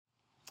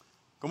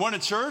Good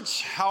morning,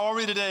 church. How are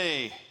we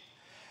today?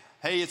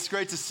 Hey, it's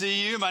great to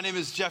see you. My name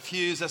is Jeff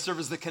Hughes. I serve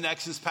as the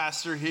Connections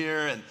pastor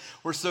here, and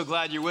we're so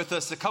glad you're with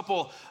us. A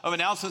couple of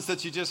announcements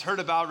that you just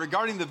heard about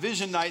regarding the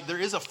Vision Night. There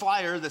is a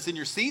flyer that's in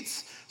your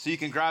seats, so you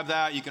can grab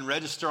that. You can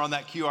register on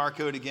that QR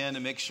code again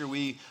and make sure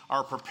we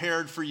are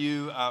prepared for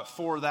you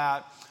for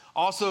that.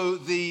 Also,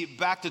 the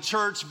Back to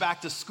Church,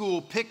 Back to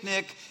School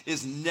picnic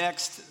is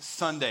next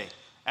Sunday.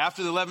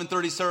 After the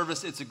 11:30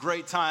 service, it's a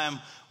great time.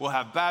 We'll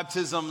have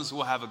baptisms.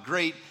 We'll have a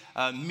great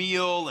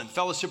meal and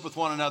fellowship with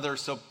one another.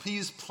 So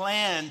please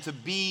plan to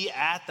be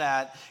at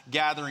that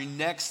gathering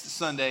next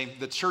Sunday,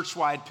 the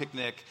church-wide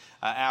picnic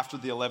after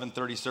the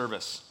 11:30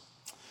 service.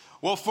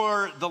 Well,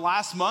 for the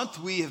last month,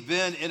 we have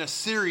been in a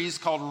series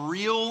called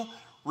Real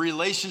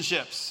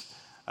Relationships.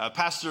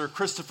 Pastor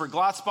Christopher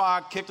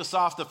Glotzbach kicked us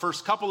off the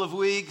first couple of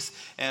weeks,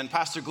 and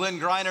Pastor Glenn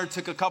Greiner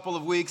took a couple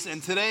of weeks.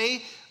 And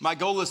today, my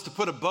goal is to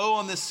put a bow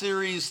on this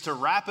series, to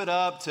wrap it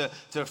up,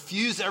 to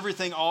fuse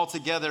everything all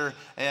together,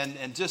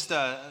 and just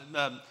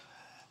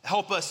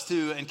help us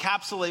to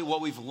encapsulate what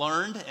we've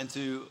learned and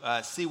to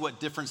see what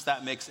difference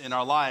that makes in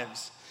our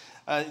lives.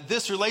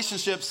 This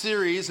relationship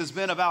series has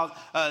been about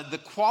the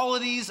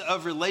qualities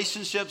of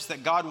relationships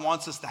that God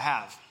wants us to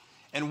have,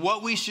 and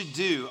what we should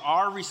do,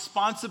 our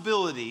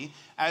responsibility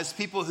as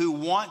people who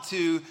want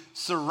to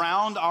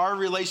surround our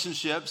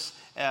relationships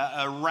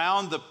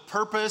around the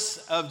purpose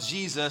of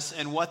Jesus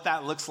and what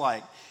that looks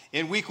like.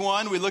 In week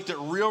 1, we looked at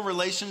real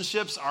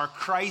relationships are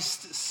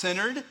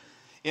Christ-centered.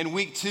 In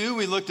week 2,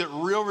 we looked at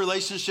real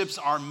relationships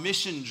are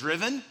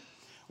mission-driven.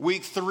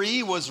 Week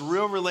 3 was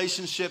real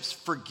relationships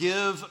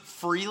forgive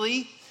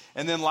freely.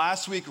 And then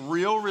last week,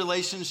 real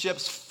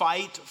relationships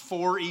fight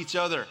for each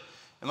other.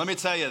 And let me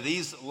tell you,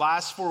 these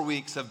last 4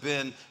 weeks have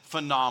been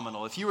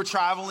phenomenal. If you were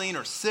traveling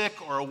or sick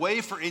or away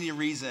for any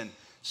reason,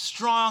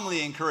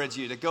 strongly encourage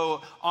you to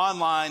go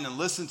online and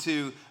listen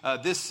to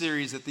this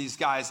series that these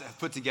guys have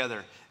put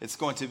together. It's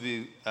going to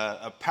be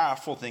a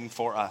powerful thing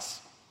for us.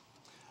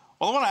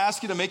 Well, I want to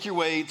ask you to make your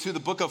way to the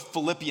book of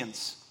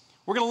Philippians.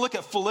 We're going to look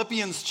at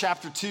Philippians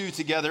chapter 2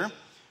 together,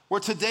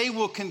 where today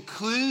we'll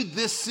conclude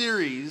this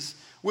series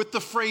with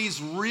the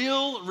phrase,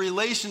 real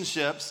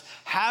relationships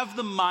have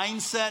the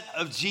mindset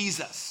of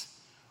Jesus.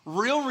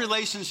 Real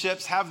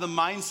relationships have the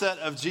mindset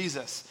of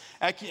Jesus.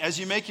 As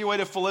you make your way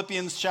to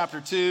Philippians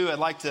chapter 2, I'd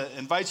like to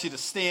invite you to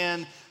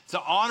stand to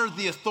honor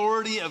the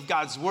authority of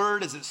God's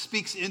word as it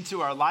speaks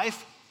into our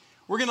life.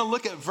 We're going to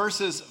look at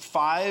verses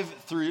 5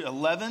 through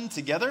 11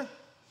 together,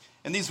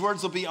 and these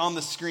words will be on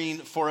the screen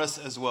for us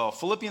as well.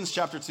 Philippians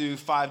chapter 2,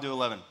 5 to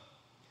 11.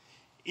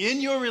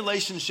 In your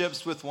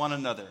relationships with one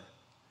another,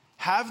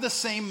 have the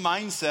same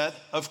mindset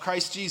of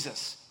Christ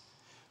Jesus,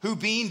 who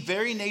being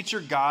very nature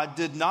God,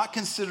 did not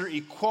consider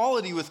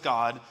equality with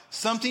God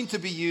something to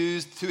be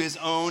used to his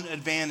own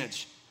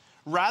advantage.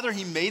 Rather,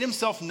 he made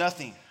himself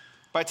nothing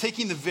by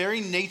taking the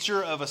very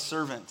nature of a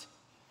servant.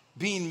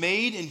 Being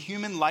made in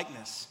human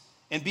likeness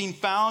and being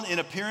found in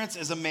appearance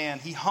as a man,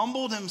 he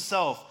humbled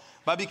himself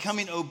by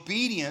becoming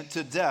obedient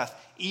to death,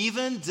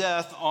 even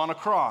death on a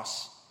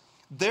cross.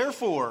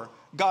 Therefore,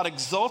 God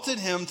exalted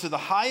him to the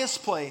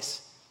highest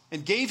place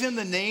and gave him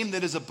the name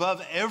that is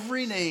above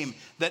every name,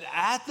 that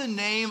at the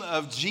name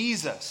of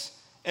Jesus,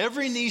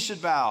 every knee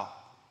should bow,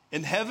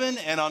 in heaven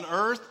and on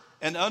earth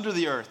and under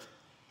the earth,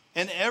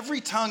 and every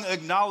tongue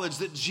acknowledge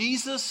that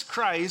Jesus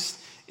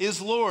Christ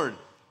is Lord,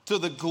 to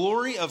the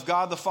glory of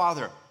God the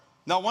Father.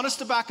 Now I want us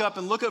to back up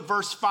and look at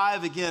verse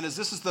 5 again, as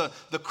this is the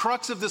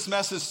crux of this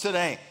message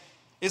today.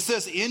 It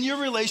says, in your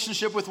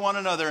relationship with one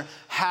another,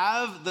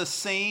 have the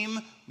same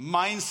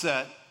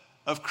mindset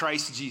of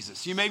Christ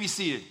Jesus. You may be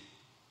seated.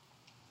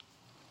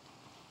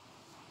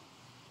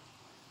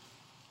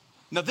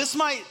 Now, this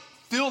might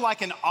feel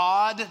like an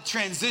odd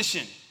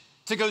transition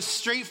to go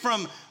straight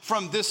from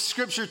this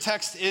scripture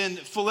text in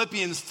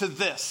Philippians to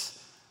this.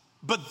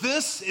 But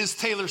this is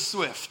Taylor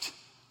Swift.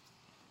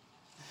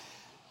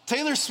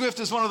 Taylor Swift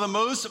is one of the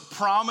most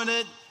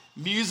prominent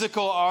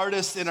musical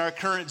artists in our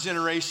current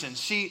generation.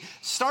 She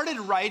started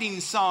writing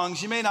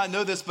songs. You may not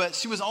know this, but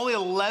she was only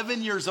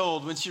 11 years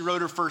old when she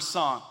wrote her first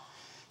song.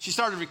 She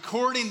started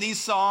recording these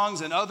songs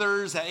and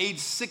others at age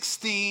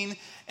 16.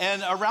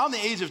 And around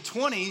the age of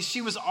 20, she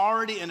was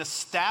already an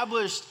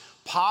established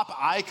pop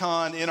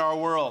icon in our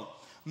world.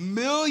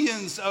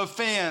 Millions of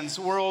fans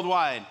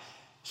worldwide.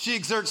 She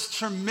exerts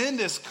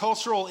tremendous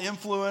cultural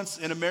influence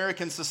in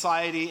American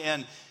society.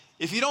 And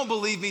if you don't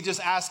believe me,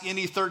 just ask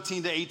any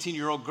 13 to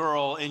 18-year-old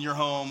girl in your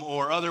home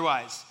or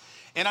otherwise.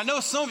 And I know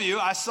some of you,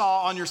 I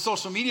saw on your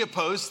social media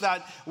posts that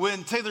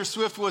when Taylor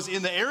Swift was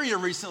in the area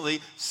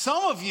recently,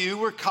 some of you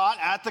were caught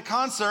at the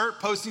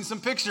concert posting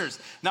some pictures.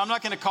 Now, I'm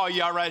not going to call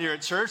you out right here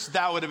at church.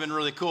 That would have been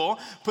really cool.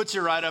 Put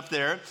you right up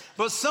there.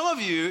 But some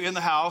of you in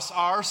the house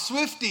are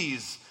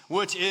Swifties,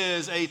 which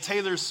is a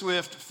Taylor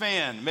Swift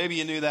fan. Maybe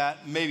you knew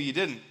that. Maybe you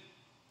didn't.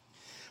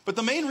 But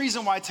the main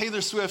reason why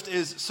Taylor Swift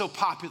is so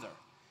popular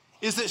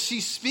is that she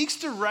speaks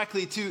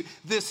directly to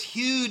this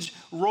huge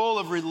role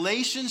of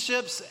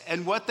relationships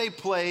and what they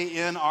play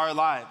in our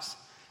lives.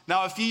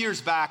 Now, a few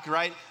years back,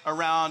 right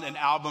around an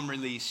album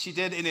release, she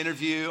did an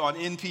interview on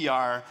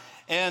NPR,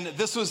 and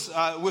this was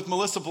with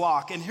Melissa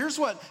Block. And here's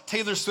what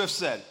Taylor Swift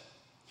said.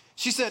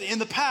 She said, "In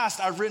the past,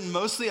 I've written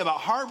mostly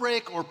about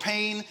heartbreak or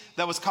pain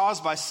that was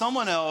caused by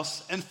someone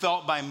else and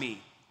felt by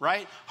me,"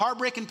 right?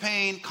 Heartbreak and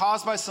pain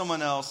caused by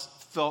someone else,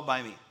 felt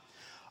by me.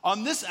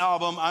 "On this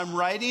album, I'm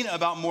writing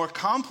about more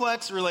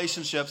complex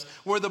relationships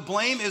where the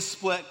blame is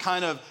split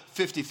kind of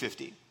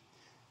 50-50.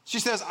 She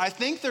says, "I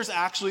think there's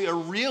actually a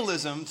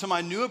realism to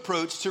my new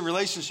approach to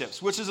relationships,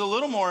 which is a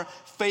little more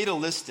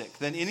fatalistic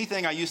than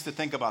anything I used to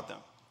think about them."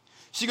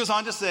 She goes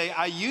on to say,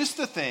 "I used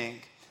to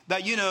think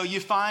that,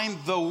 you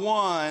find the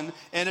one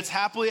and it's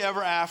happily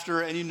ever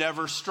after and you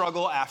never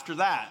struggle after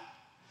that.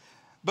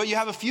 But you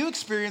have a few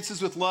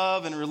experiences with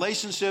love and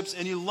relationships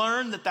and you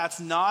learn that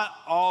that's not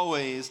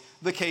always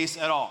the case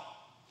at all."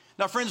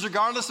 Now, friends,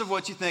 regardless of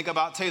what you think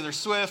about Taylor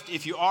Swift,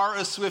 if you are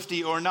a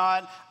Swiftie or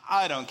not,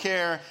 I don't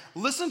care.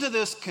 Listen to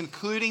this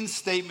concluding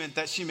statement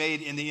that she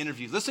made in the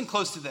interview. Listen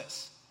close to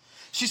this.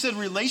 She said,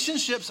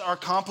 "Relationships are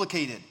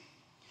complicated.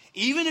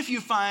 Even if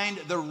you find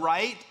the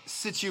right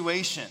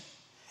situation,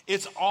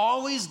 it's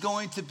always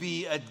going to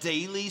be a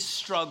daily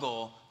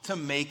struggle to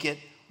make it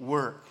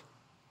work."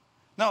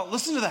 Now,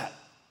 listen to that.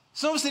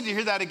 Some of us need to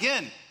hear that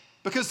again,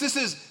 because this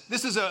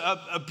is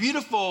a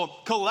beautiful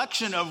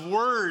collection of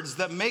words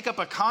that make up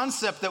a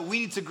concept that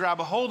we need to grab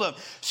a hold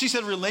of. She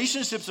said,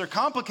 relationships are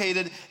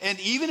complicated, and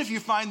even if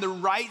you find the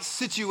right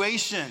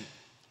situation,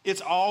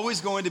 it's always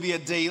going to be a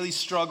daily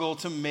struggle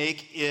to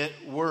make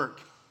it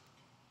work.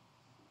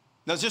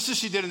 Now, just as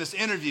she did in this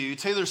interview,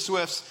 Taylor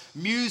Swift's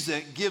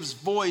music gives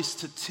voice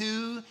to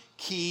two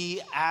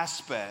key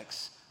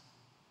aspects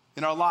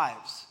in our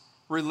lives.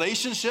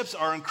 Relationships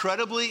are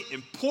incredibly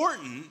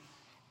important,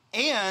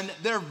 and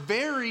they're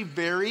very,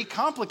 very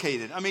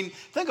complicated. I mean,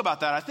 think about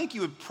that. I think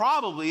you would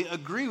probably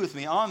agree with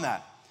me on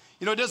that.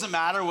 It doesn't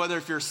matter whether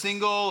if you're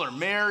single or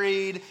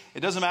married. It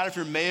doesn't matter if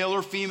you're male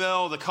or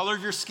female, the color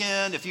of your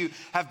skin, if you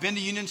have been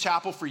to Union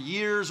Chapel for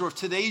years, or if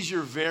today's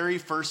your very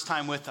first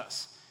time with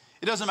us.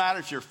 It doesn't matter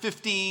if you're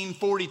 15,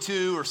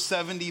 42, or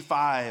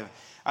 75.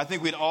 I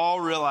think we'd all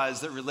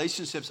realize that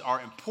relationships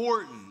are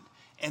important,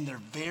 and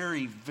they're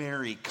very,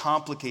 very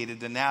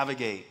complicated to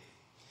navigate.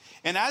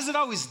 And as it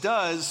always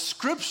does,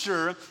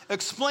 Scripture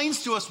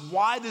explains to us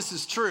why this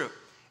is true.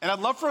 And I'd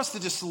love for us to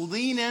just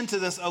lean into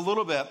this a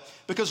little bit,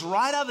 because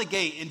right out of the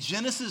gate in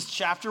Genesis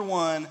chapter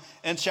 1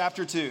 and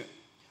chapter 2,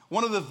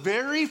 one of the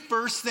very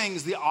first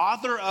things the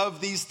author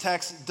of these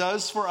texts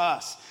does for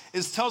us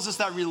is tells us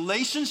that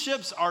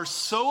relationships are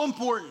so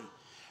important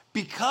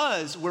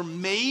because we're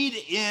made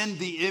in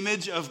the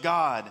image of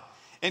God.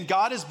 And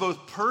God is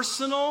both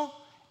personal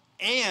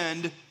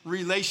and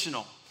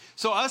relational.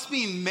 So us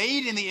being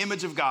made in the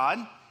image of God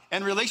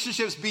and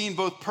relationships being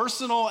both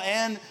personal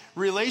and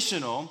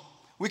relational,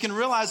 we can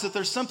realize that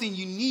there's something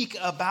unique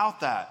about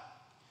that.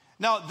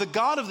 Now, the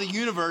God of the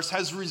universe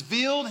has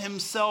revealed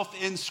himself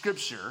in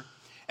Scripture,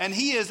 and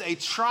he is a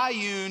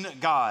triune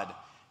God.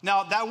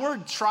 Now, that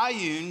word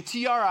triune,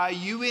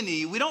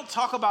 T-R-I-U-N-E, we don't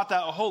talk about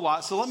that a whole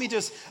lot, so let me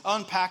just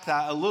unpack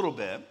that a little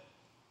bit.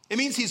 It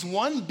means he's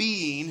one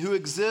being who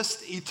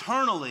exists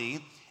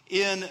eternally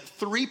in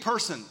three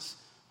persons: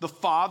 the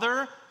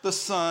Father, the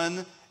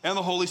Son, and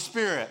the Holy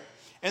Spirit.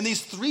 And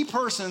these three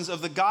persons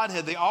of the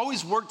Godhead, they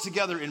always work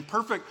together in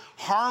perfect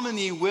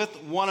harmony with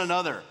one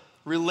another,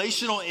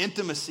 relational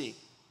intimacy.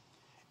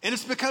 And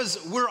it's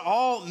because we're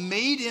all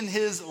made in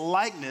his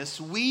likeness.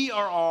 We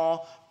are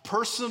all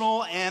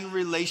personal and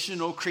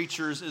relational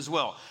creatures as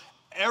well.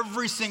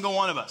 Every single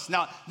one of us.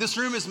 Now, this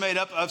room is made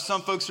up of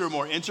some folks who are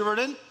more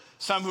introverted,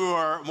 some who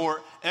are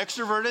more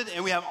extroverted,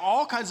 and we have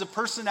all kinds of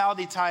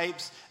personality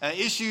types,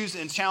 issues,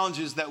 and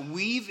challenges that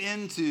weave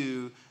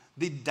into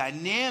the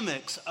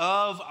dynamics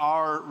of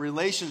our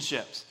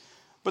relationships.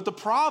 But the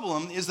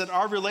problem is that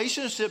our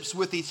relationships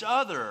with each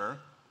other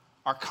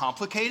are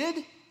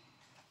complicated,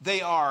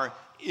 they are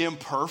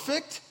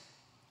imperfect,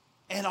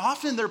 and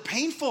often they're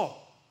painful.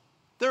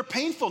 They're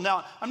painful.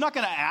 Now, I'm not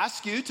going to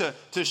ask you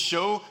to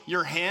show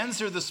your hands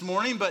here this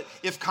morning, but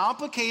if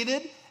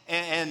complicated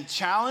and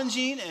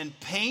challenging and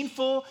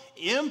painful,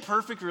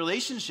 imperfect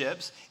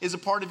relationships is a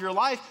part of your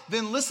life,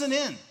 then listen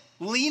in,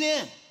 lean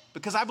in,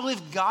 because I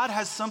believe God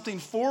has something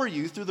for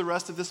you through the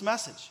rest of this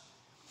message.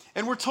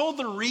 And we're told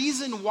the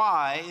reason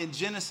why in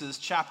Genesis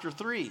chapter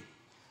 3.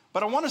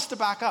 But I want us to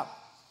back up,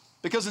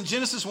 because in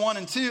Genesis 1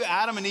 and 2,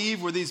 Adam and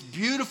Eve were these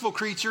beautiful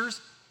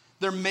creatures.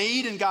 They're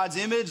made in God's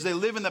image. They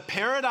live in the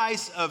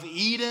paradise of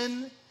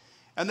Eden,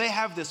 and they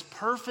have this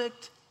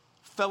perfect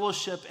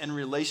fellowship and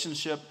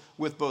relationship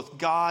with both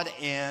God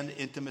and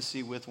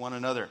intimacy with one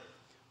another.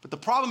 But the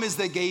problem is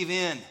they gave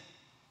in.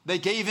 They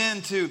gave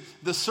in to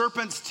the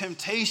serpent's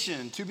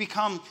temptation to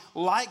become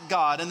like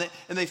God,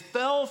 and they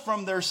fell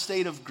from their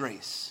state of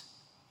grace.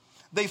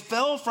 They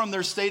fell from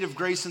their state of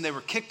grace, and they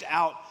were kicked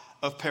out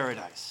of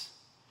paradise.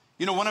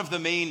 One of the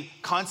main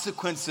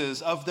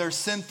consequences of their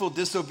sinful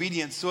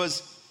disobedience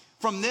was,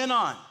 from then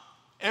on,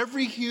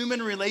 every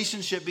human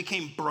relationship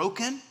became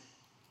broken.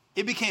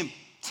 It became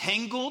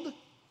tangled.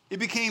 It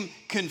became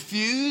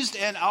confused,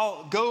 and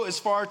I'll go as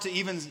far to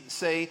even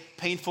say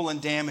painful and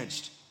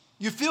damaged.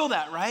 You feel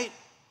that, right?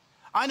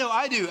 I know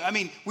I do. I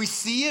mean, we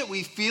see it,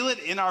 we feel it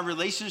in our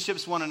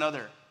relationships with one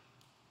another.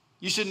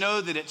 You should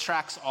know that it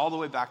tracks all the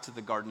way back to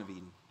the Garden of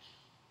Eden.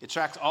 It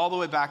tracks all the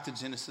way back to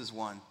Genesis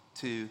 1,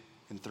 2,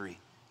 and 3.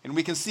 And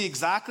we can see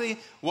exactly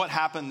what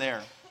happened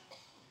there.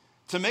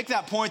 To make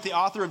that point, the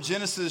author of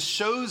Genesis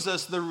shows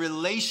us the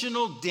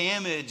relational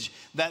damage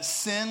that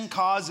sin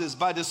causes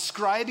by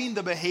describing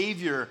the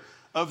behavior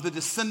of the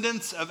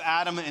descendants of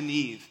Adam and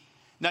Eve.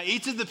 Now,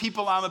 each of the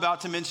people I'm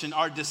about to mention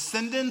are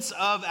descendants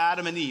of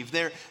Adam and Eve.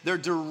 They're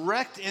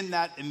direct in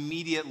that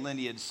immediate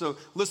lineage. So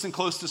listen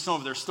close to some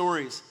of their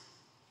stories.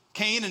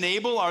 Cain and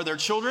Abel are their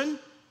children,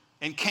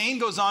 and Cain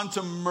goes on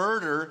to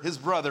murder his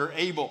brother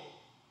Abel.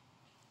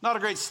 Not a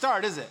great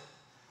start, is it?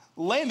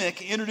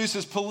 Lamech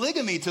introduces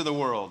polygamy to the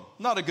world.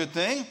 Not a good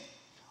thing.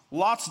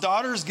 Lot's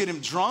daughters get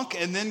him drunk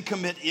and then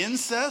commit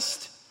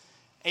incest.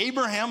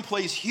 Abraham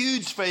plays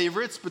huge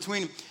favorites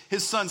between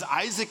his sons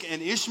Isaac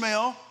and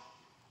Ishmael.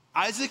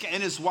 Isaac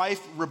and his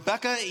wife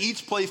Rebekah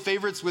each play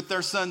favorites with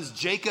their sons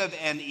Jacob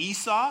and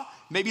Esau.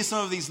 Maybe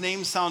some of these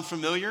names sound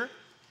familiar.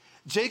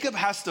 Jacob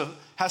has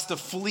to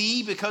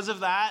flee because of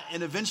that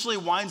and eventually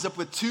winds up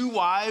with 2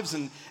 wives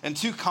and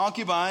 2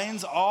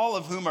 concubines, all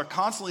of whom are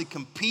constantly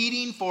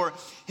competing for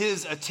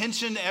his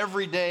attention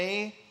every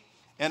day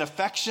and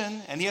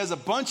affection. And he has a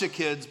bunch of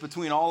kids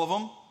between all of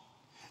them.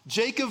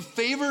 Jacob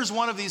favors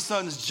one of these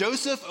sons,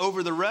 Joseph,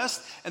 over the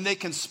rest, and they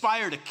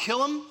conspire to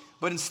kill him,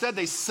 but instead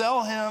they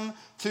sell him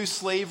to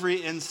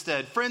slavery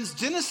instead. Friends,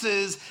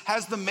 Genesis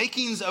has the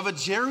makings of a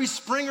Jerry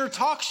Springer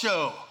talk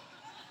show.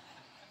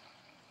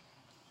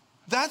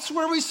 That's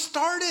where we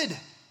started.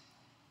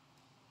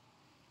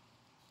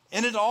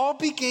 And it all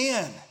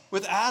began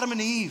with Adam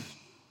and Eve.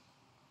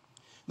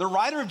 The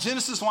writer of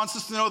Genesis wants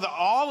us to know that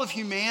all of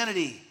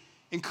humanity,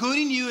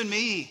 including you and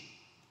me,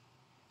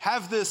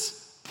 have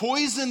this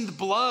poisoned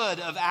blood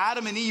of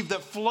Adam and Eve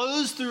that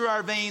flows through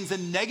our veins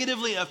and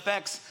negatively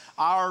affects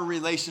our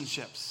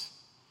relationships.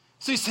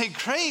 So you say,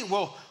 great,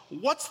 well,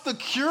 what's the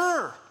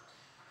cure?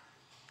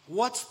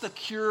 What's the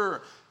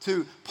cure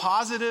to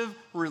positive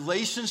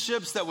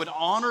relationships that would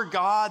honor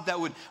God, that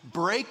would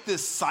break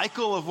this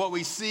cycle of what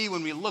we see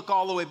when we look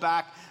all the way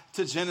back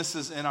to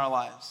Genesis in our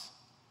lives?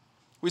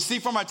 We see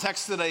from our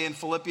text today in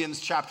Philippians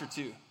chapter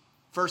 2,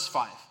 verse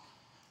 5.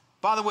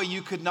 By the way,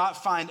 you could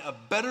not find a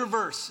better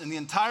verse in the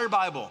entire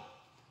Bible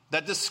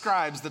that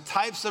describes the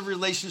types of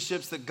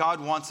relationships that God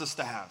wants us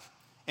to have.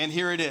 And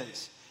here it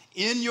is.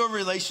 In your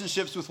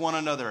relationships with one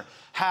another,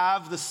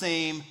 have the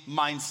same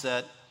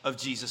mindset of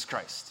Jesus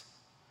Christ.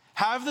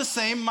 Have the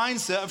same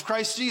mindset of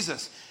Christ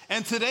Jesus.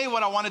 And today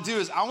what I want to do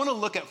is I want to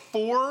look at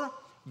 4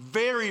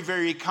 very,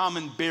 very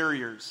common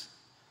barriers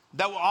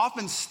that will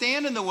often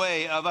stand in the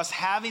way of us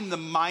having the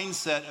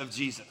mindset of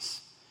Jesus.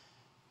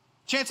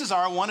 Chances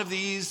are one of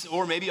these,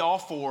 or maybe all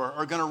 4,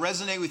 are going to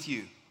resonate with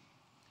you.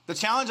 The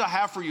challenge I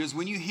have for you is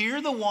when you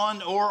hear the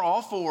one or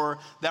all 4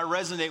 that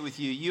resonate with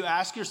you, you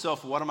ask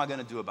yourself, what am I going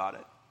to do about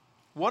it?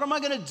 What am I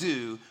going to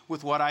do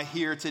with what I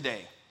hear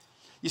today?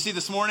 You see,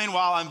 this morning,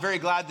 while I'm very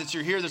glad that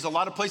you're here, there's a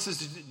lot of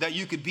places that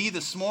you could be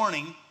this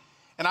morning.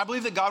 And I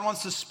believe that God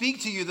wants to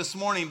speak to you this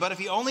morning. But if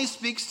he only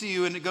speaks to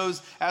you and it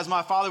goes, as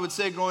my father would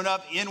say growing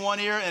up, in one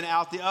ear and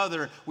out the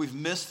other, we've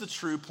missed the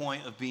true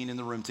point of being in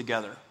the room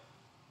together.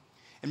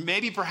 And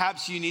maybe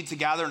perhaps you need to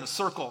gather in a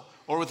circle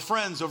or with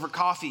friends over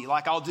coffee,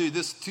 like I'll do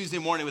this Tuesday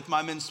morning with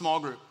my men's small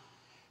group,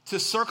 to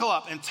circle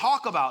up and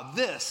talk about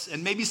this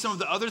and maybe some of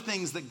the other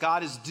things that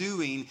God is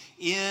doing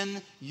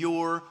in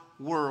your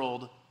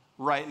world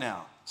right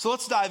now. So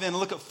let's dive in and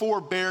look at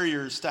 4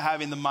 barriers to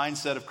having the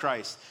mindset of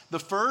Christ. The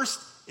first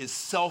is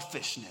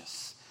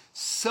selfishness.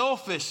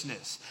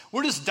 Selfishness.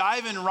 We're just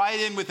diving right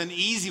in with an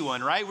easy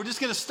one, right? We're just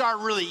going to start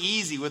really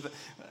easy with,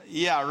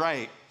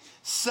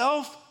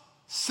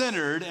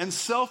 Self-centered and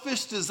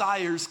selfish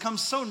desires come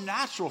so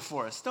natural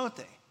for us, don't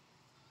they?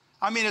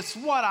 I mean, it's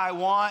what I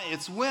want,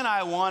 it's when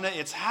I want it,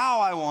 it's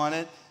how I want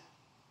it.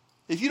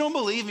 If you don't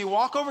believe me,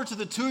 walk over to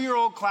the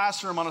 2-year-old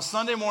classroom on a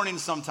Sunday morning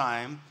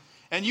sometime,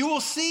 and you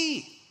will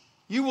see,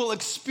 you will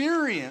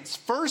experience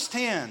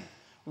firsthand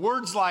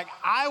words like,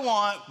 I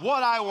want,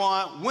 what I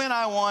want, when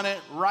I want it,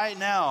 right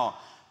now.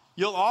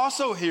 You'll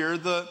also hear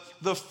the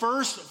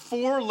first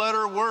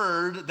 4-letter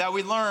word that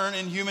we learn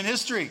in human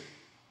history.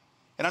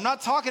 And I'm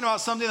not talking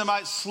about something that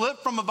might slip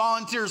from a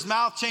volunteer's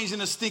mouth changing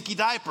a stinky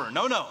diaper.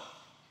 No.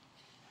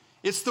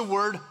 It's the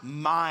word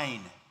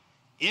mine.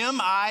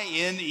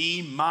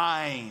 M-I-N-E,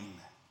 mine.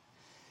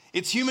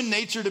 It's human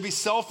nature to be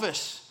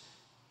selfish.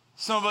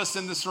 Some of us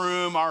in this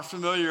room are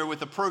familiar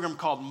with a program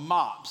called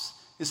MOPS.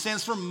 It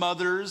stands for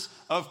Mothers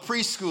of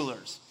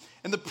Preschoolers.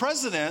 And the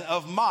president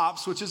of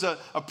MOPS, which is a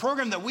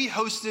program that we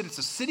hosted, it's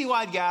a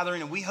citywide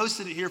gathering, and we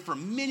hosted it here for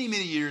many,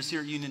 many years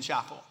here at Union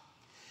Chapel.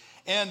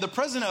 And the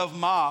president of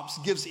MOPS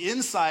gives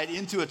insight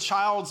into a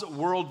child's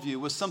worldview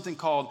with something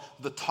called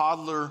the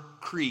toddler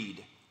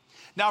creed.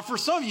 Now, for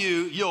some of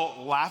you,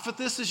 you'll laugh at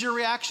this as your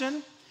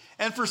reaction.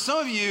 And for some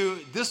of you,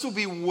 this will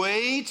be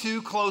way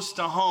too close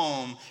to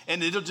home,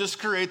 and it'll just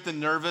create the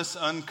nervous,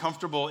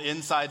 uncomfortable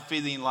inside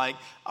feeling like,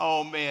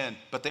 oh man,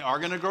 but they are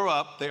going to grow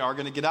up. They are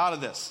going to get out of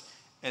this.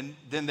 And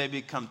then they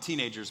become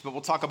teenagers, but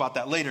we'll talk about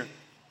that later.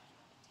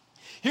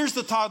 Here's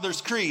the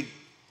toddler's creed.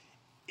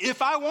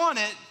 If I want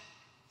it,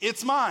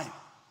 it's mine.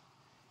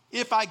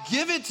 If I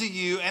give it to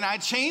you and I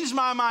change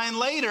my mind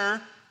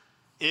later,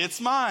 it's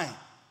mine.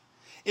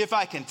 If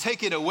I can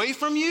take it away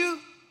from you,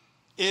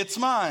 it's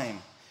mine.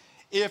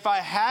 If I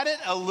had it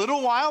a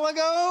little while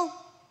ago,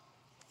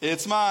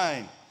 it's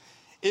mine.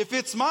 If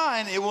it's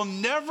mine, it will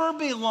never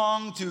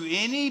belong to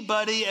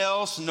anybody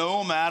else,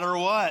 no matter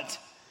what.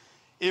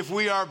 If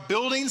we are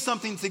building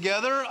something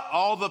together,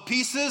 all the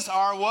pieces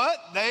are what?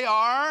 They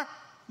are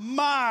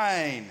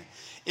mine.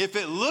 If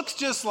it looks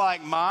just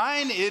like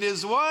mine, it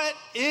is what?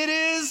 It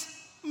is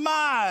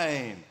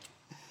mine.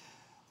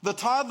 The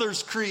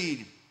toddler's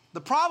creed. The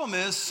problem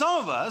is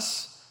some of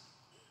us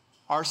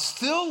are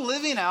still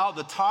living out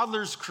the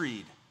toddler's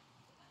creed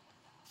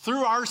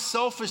through our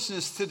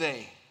selfishness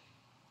today.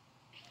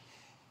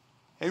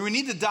 And we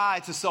need to die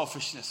to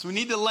selfishness. We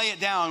need to lay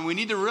it down. We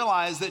need to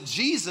realize that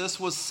Jesus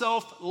was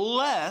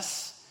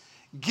selfless,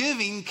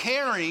 giving,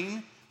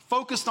 caring,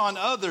 focused on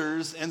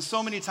others, and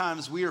so many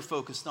times we are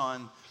focused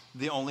on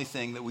the only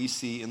thing that we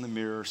see in the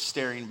mirror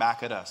staring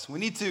back at us. We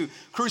need to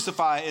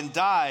crucify and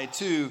die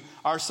to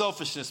our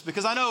selfishness,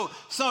 because I know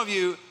some of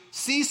you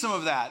see some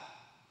of that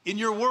in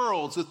your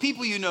worlds with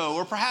people you know,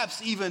 or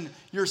perhaps even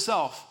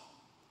yourself.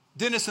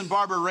 Dennis and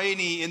Barbara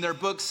Rainey, in their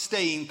book,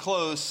 Staying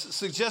Close,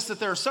 suggest that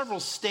there are several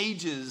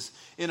stages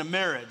in a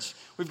marriage.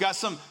 We've got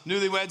some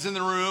newlyweds in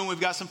the room. We've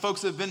got some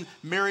folks that have been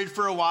married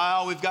for a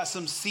while. We've got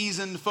some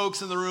seasoned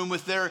folks in the room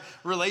with their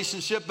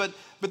relationship. But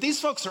these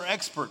folks are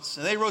experts,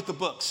 and they wrote the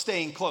book,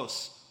 Staying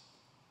Close.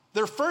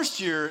 Their first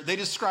year, they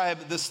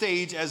describe the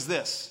stage as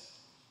this.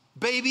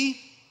 Baby,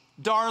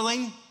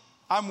 darling,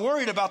 I'm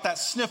worried about that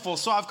sniffle,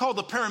 so I've called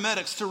the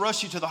paramedics to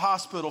rush you to the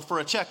hospital for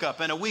a checkup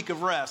and a week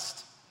of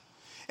rest.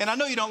 And I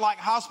know you don't like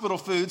hospital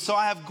food, so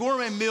I have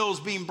gourmet meals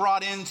being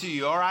brought into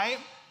you, all right?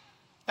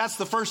 That's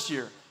the first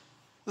year.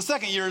 The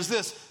second year is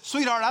this.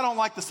 Sweetheart, I don't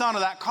like the sound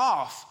of that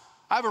cough.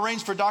 I've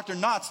arranged for Dr.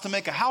 Knotts to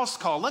make a house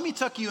call. Let me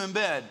tuck you in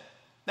bed.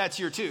 That's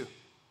year 2.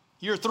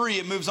 Year 3,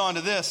 it moves on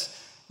to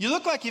this. You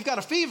look like you've got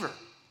a fever.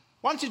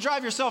 Why don't you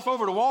drive yourself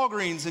over to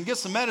Walgreens and get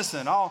some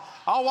medicine? I'll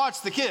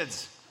watch the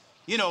kids.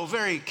 You know,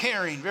 very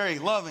caring, very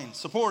loving,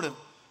 supportive.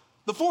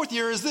 The fourth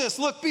year is this.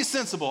 Look, be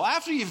sensible.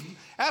 After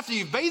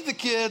you've bathed the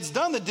kids,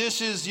 done the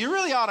dishes, you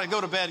really ought to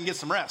go to bed and get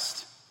some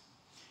rest.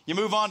 You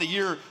move on to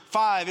year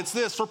 5. It's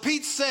this. For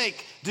Pete's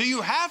sake, do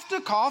you have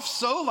to cough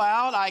so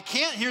loud I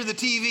can't hear the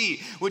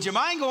TV? Would you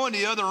mind going to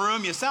the other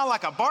room? You sound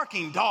like a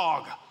barking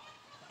dog.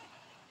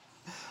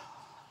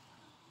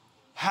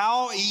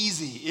 How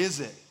easy is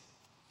it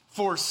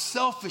for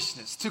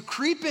selfishness to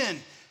creep in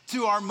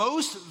to our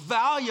most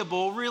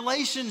valuable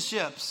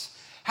relationships?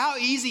 How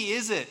easy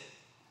is it?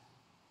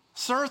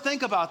 Sir,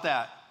 think about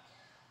that.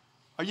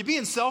 Are you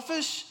being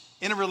selfish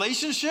in a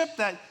relationship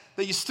that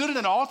you stood at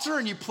an altar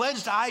and you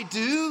pledged I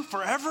do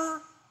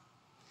forever?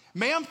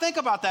 Ma'am, think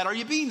about that. Are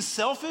you being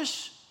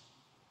selfish?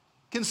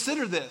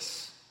 Consider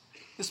this.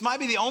 This might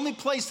be the only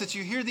place that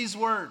you hear these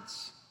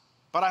words,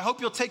 but I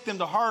hope you'll take them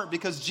to heart,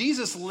 because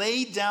Jesus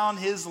laid down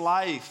his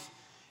life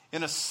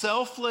in a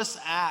selfless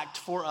act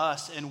for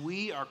us, and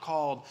we are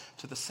called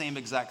to the same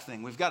exact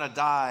thing. We've got to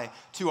die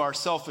to our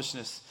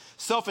selfishness.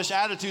 Selfish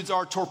attitudes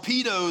are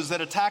torpedoes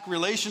that attack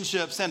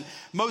relationships, and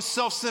most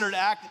self-centered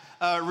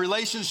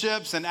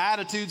relationships and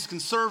attitudes can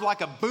serve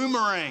like a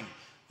boomerang.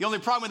 The only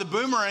problem with the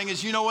boomerang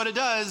is you know what it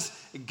does.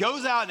 It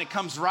goes out and it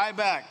comes right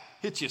back,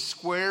 hits you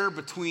square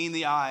between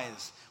the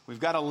eyes.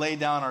 We've got to lay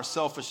down our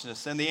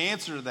selfishness, and the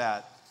answer to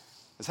that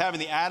is having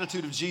the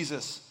attitude of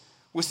Jesus.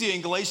 We see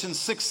in Galatians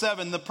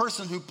 6:7, the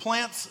person who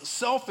plants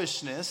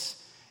selfishness,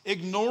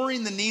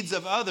 ignoring the needs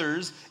of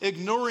others,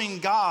 ignoring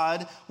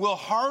God, will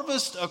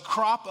harvest a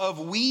crop of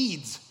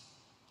weeds,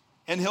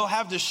 and he'll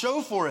have to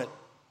show for it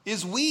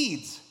is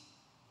weeds.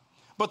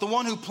 But the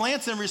one who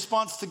plants in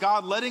response to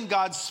God, letting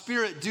God's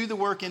Spirit do the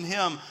work in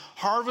him,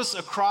 harvests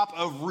a crop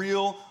of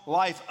real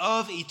life,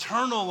 of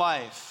eternal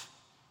life.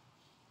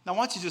 Now I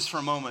want you just for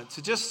a moment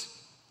to just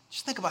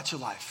think about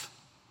your life.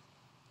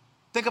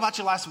 Think about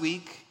your last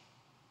week,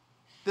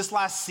 this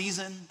last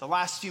season, the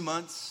last few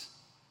months.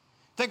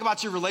 Think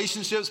about your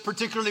relationships,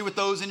 particularly with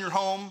those in your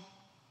home.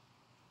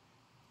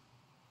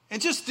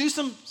 And just do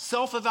some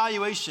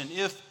self-evaluation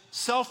if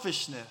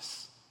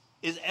selfishness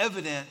is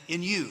evident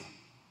in you.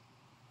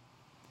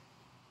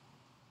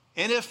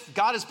 And if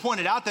God has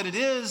pointed out that it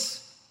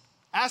is,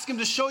 ask him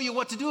to show you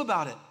what to do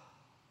about it.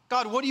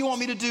 God, what do you want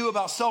me to do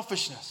about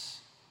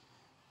selfishness?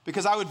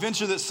 Because I would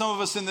venture that some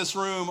of us in this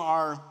room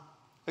are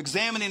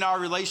examining our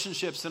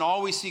relationships, and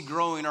all we see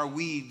growing are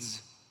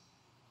weeds.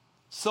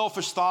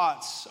 Selfish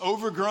thoughts,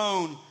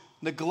 overgrown,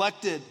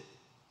 neglected,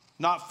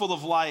 not full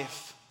of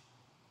life.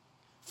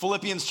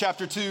 Philippians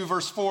chapter 2,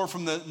 verse 4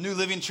 from the New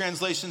Living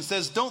Translation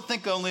says, don't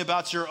think only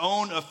about your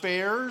own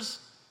affairs,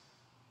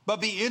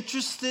 but be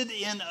interested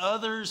in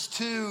others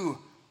too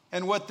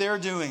and what they're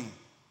doing.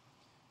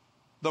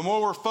 The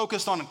more we're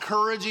focused on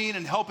encouraging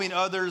and helping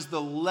others,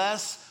 the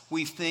less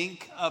we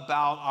think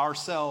about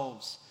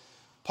ourselves.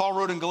 Paul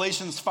wrote in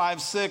Galatians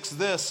 5:6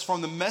 this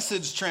from the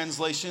Message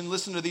translation.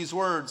 Listen to these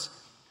words.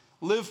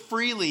 Live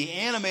freely,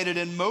 animated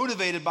and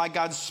motivated by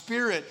God's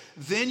Spirit.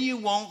 Then you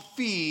won't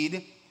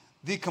feed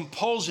the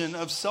compulsion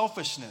of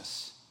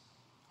selfishness.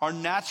 Our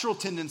natural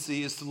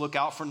tendency is to look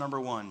out for number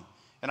one.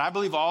 And I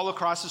believe all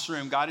across this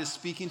room, God is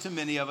speaking to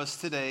many of us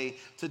today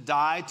to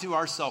die to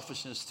our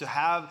selfishness, to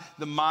have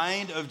the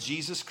mind of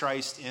Jesus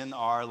Christ in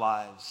our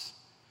lives.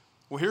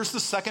 Well, here's the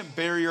second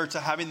barrier to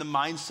having the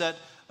mindset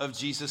of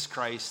Jesus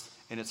Christ,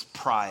 and it's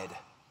pride.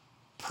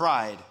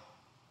 Pride.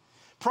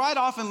 Pride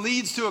often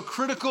leads to a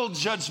critical,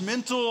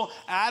 judgmental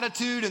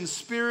attitude and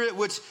spirit,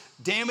 which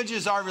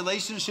damages our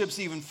relationships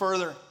even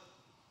further.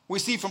 We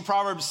see from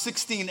Proverbs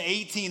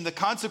 16:18 the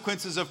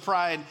consequences of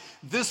pride.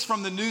 This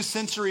from the New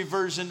Century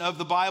Version of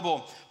the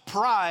Bible.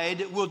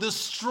 Pride will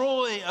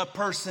destroy a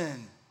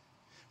person.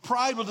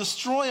 Pride will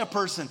destroy a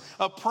person.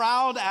 A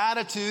proud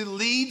attitude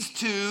leads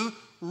to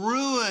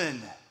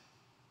ruin.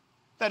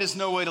 That is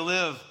no way to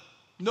live.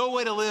 No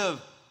way to live.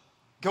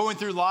 Going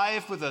through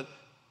life with a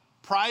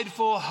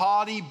prideful,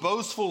 haughty,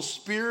 boastful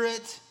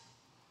spirit.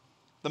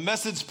 The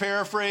Message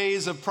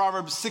paraphrase of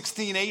Proverbs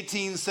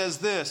 16:18 says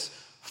this.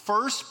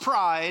 First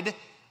pride,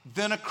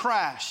 then a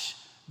crash.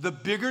 The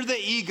bigger the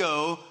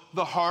ego,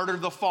 the harder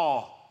the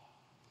fall.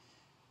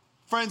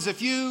 Friends,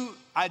 if you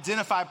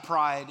identify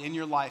pride in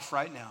your life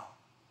right now,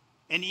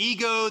 an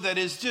ego that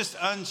is just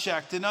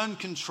unchecked and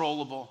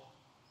uncontrollable,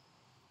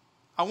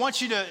 I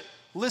want you to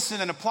listen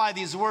and apply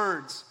these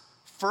words.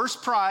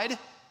 First pride,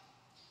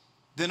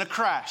 then a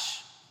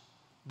crash.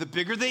 The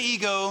bigger the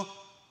ego,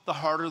 the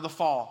harder the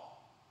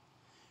fall.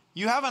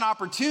 You have an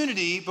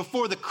opportunity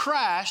before the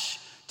crash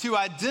to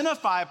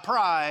identify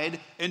pride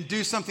and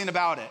do something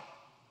about it.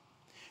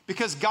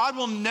 Because God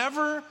will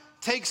never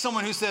take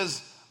someone who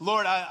says,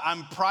 Lord,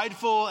 I'm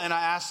prideful and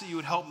I ask that you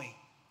would help me.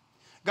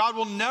 God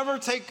will never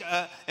take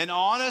an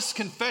honest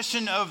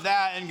confession of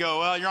that and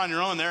go, well, you're on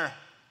your own there.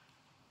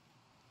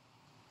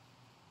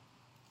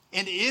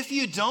 And if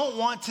you don't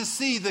want to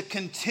see the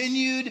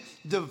continued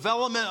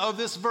development of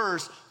this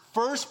verse,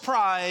 first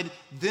pride,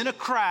 then a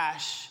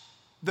crash,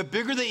 the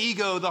bigger the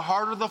ego, the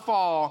harder the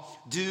fall,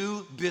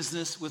 do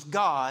business with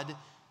God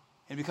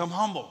and become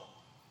humble.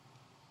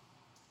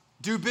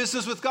 Do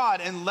business with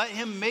God and let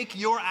him make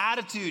your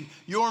attitude,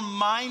 your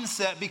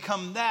mindset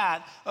become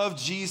that of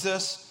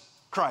Jesus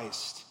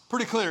Christ.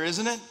 Pretty clear,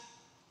 isn't it?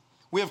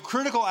 We have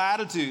critical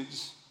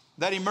attitudes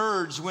that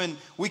emerge when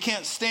we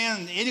can't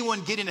stand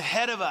anyone getting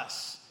ahead of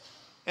us.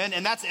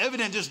 And that's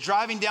evident just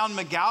driving down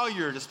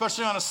McGalliard,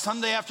 especially on a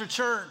Sunday after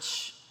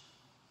church.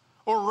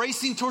 Or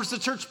racing towards the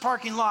church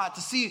parking lot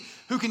to see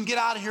who can get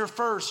out of here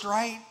first,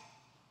 right?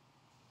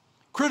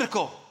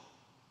 Critical.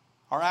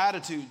 Our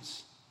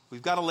attitudes.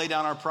 We've got to lay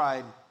down our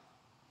pride.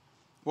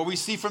 What we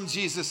see from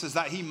Jesus is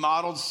that he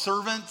modeled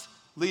servant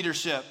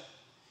leadership.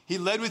 He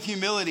led with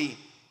humility.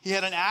 He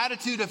had an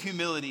attitude of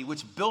humility,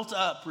 which built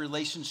up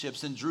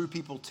relationships and drew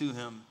people to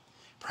him.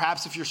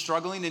 Perhaps if you're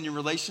struggling in your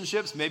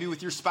relationships, maybe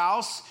with your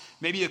spouse,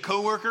 maybe a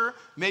coworker,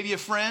 maybe a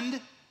friend,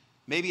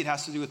 maybe it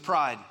has to do with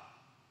pride.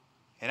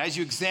 And as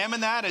you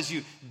examine that, as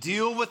you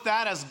deal with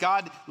that, as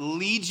God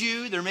leads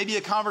you, there may be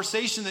a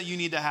conversation that you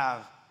need to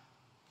have.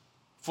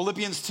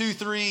 Philippians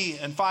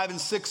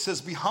 2:3-5-6 says,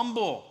 be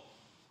humble.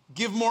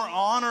 Give more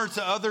honor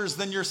to others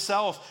than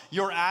yourself.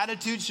 Your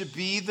attitude should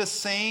be the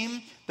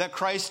same that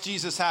Christ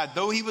Jesus had.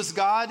 Though he was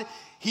God,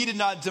 he did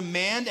not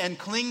demand and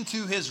cling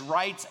to his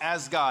rights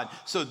as God.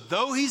 So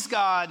though he's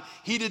God,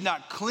 he did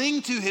not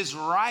cling to his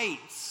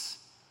rights.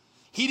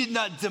 He did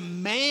not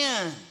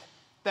demand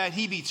that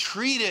he be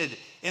treated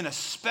in a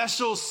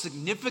special,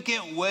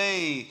 significant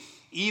way,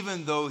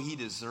 even though he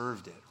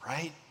deserved it,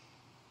 right?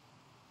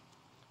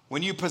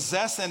 When you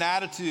possess an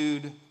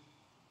attitude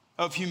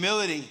of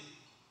humility,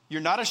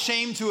 you're not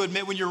ashamed to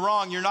admit when you're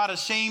wrong. You're not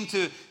ashamed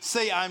to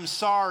say, I'm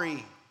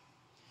sorry.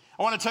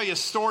 I want to tell you a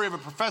story of a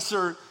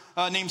professor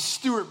named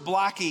Stuart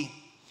Blackie.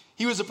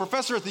 He was a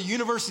professor at the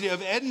University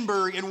of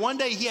Edinburgh, and one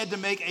day he had to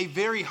make a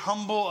very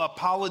humble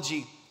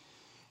apology.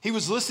 He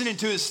was listening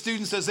to his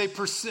students as they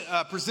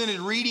presented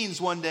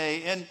readings one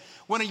day, and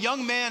when a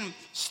young man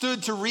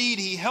stood to read,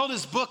 he held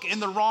his book in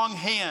the wrong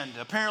hand,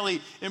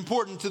 apparently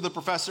important to the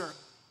professor.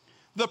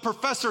 The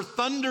professor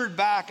thundered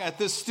back at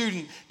this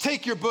student,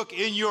 take your book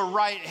in your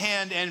right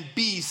hand and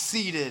be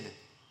seated.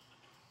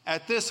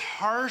 At this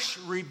harsh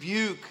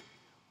rebuke,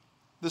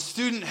 the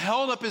student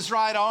held up his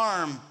right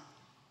arm,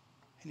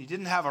 and he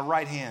didn't have a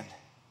right hand.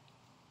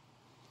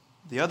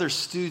 The other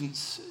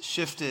students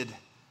shifted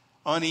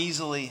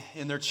uneasily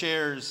in their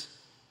chairs,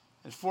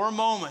 and for a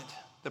moment,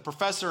 the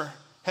professor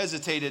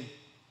hesitated.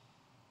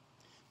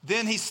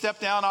 Then he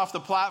stepped down off the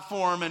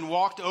platform and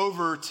walked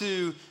over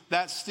to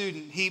that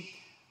student. He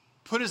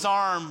put his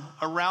arm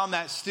around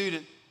that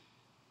student,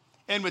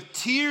 and with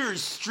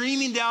tears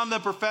streaming down the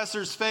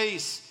professor's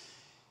face,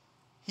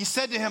 He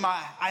said to him,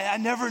 I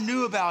never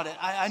knew about it.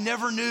 I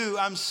never knew.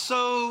 I'm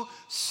so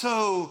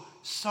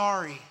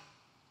sorry.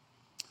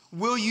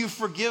 Will you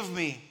forgive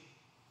me?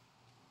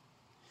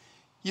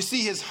 You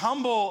see, his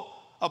humble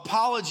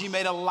apology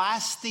made a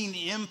lasting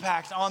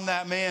impact on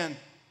that man.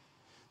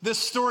 This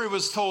story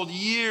was told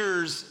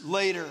years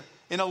later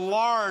in a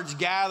large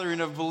gathering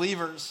of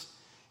believers.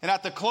 And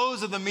at the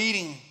close of the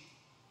meeting,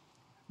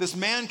 this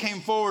man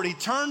came forward. He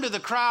turned to the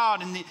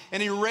crowd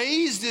and he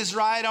raised his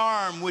right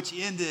arm, which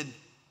ended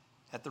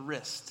at the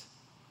wrist.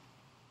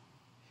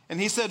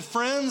 And he said,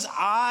 friends,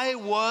 I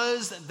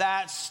was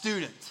that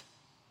student.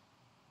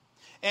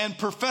 And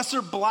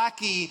Professor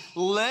Blackie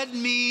led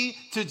me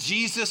to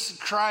Jesus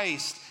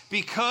Christ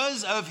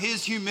because of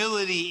his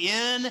humility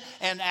in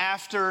and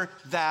after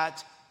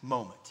that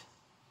moment.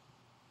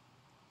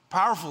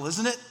 Powerful,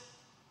 isn't it?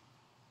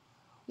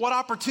 What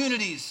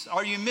opportunities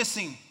are you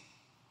missing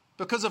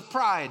because of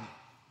pride?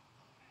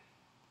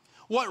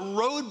 What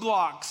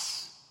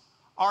roadblocks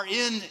are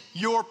in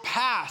your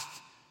path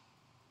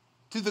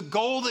to the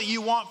goal that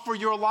you want for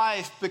your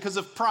life because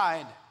of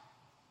pride?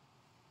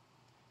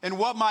 And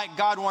what might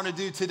God want to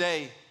do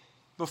today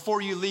before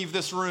you leave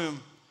this room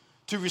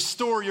to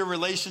restore your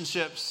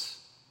relationships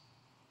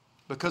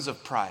because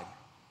of pride?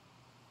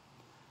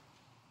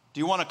 Do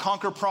you want to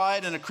conquer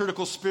pride and a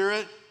critical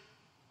spirit?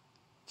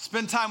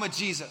 Spend time with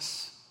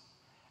Jesus.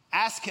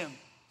 Ask him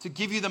to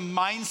give you the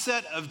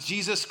mindset of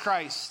Jesus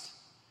Christ.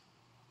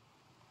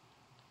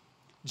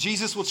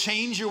 Jesus will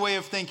change your way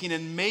of thinking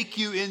and make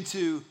you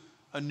into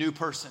a new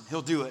person.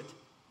 He'll do it.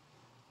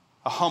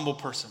 A humble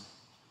person.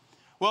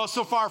 Well,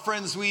 so far,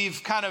 friends,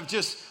 we've kind of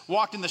just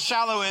walked in the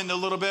shallow end a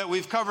little bit.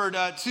 We've covered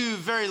two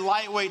very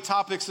lightweight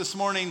topics this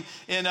morning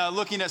in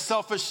looking at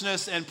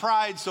selfishness and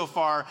pride so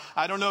far.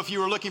 I don't know if you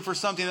were looking for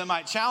something that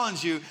might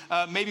challenge you.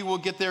 Maybe we'll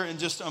get there in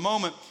just a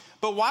moment.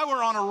 But while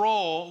we're on a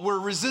roll, we're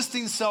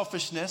resisting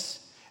selfishness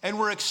and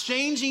we're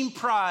exchanging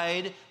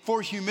pride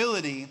for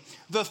humility.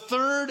 The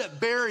third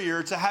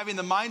barrier to having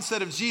the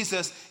mindset of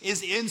Jesus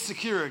is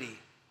insecurity.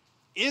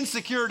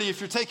 Insecurity, if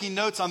you're taking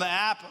notes on the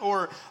app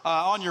or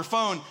on your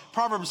phone,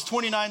 Proverbs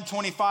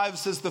 29:25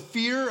 says, the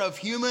fear of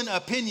human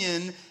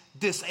opinion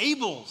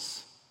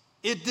disables.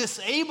 It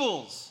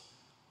disables.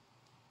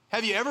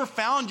 Have you ever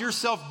found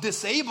yourself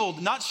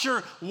disabled, not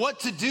sure what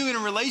to do in a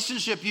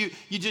relationship?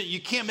 You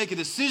can't make a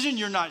decision,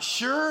 you're not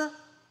sure.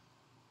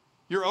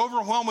 You're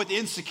overwhelmed with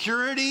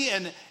insecurity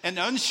and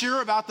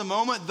unsure about the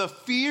moment. The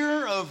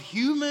fear of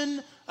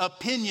human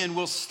opinion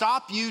will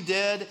stop you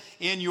dead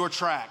in your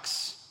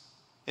tracks.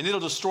 And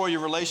it'll destroy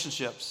your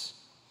relationships.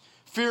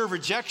 Fear of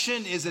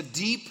rejection is a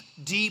deep,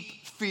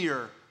 deep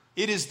fear.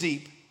 It is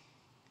deep.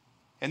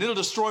 And it'll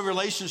destroy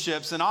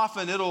relationships. And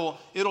often it'll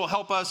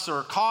help us,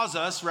 or cause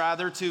us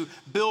rather, to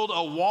build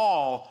a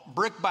wall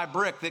brick by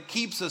brick that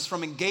keeps us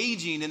from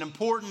engaging in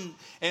important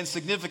and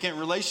significant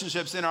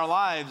relationships in our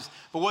lives.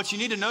 But what you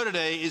need to know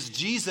today is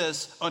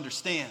Jesus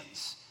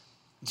understands.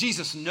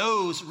 Jesus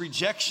knows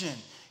rejection.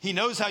 He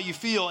knows how you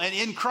feel. And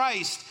in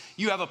Christ,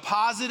 you have a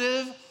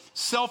positive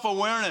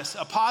self-awareness,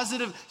 a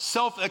positive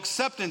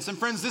self-acceptance. And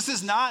friends, this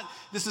is not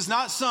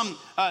some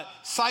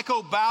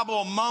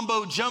psychobabble,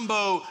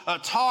 mumbo-jumbo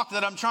talk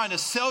that I'm trying to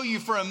sell you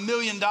for $1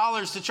 million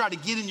to try to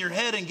get in your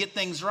head and get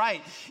things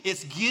right.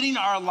 It's getting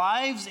our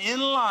lives in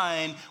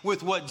line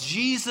with what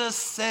Jesus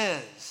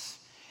says.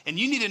 And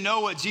you need to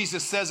know what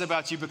Jesus says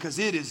about you, because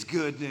it is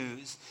good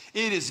news.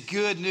 It is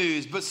good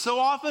news. But so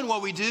often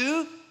what we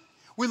do,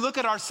 we look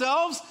at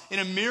ourselves in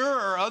a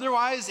mirror or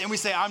otherwise and we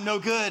say, I'm no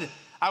good.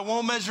 I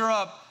won't measure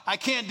up. I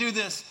can't do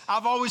this.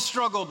 I've always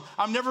struggled.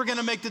 I'm never going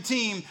to make the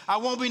team. I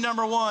won't be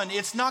number one.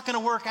 It's not going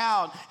to work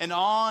out. And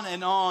on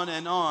and on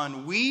and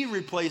on. We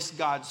replace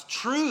God's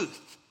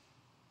truth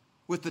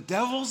with the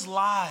devil's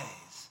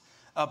lies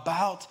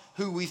about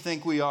who we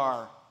think we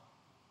are.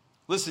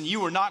 Listen, you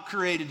were not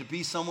created to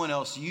be someone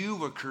else. You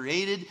were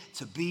created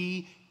to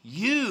be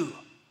you.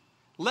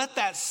 Let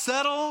that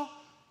settle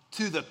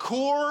to the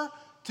core,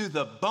 to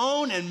the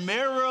bone and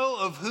marrow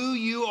of who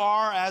you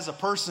are as a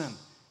person.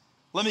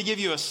 Let me give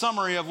you a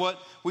summary of what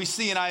we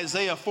see in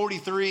Isaiah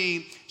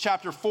 43,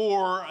 chapter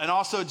 4, and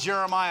also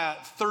Jeremiah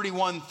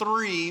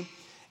 31:3,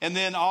 and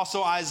then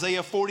also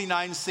Isaiah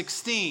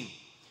 49:16.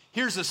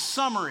 Here's a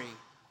summary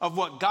of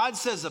what God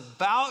says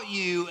about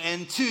you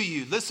and to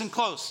you. Listen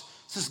close.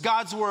 This is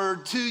God's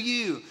word to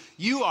you.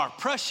 You are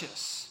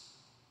precious.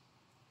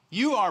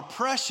 You are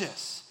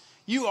precious.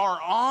 You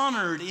are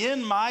honored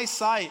in my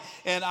sight,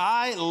 and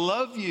I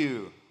love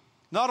you.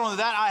 Not only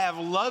that, I have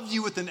loved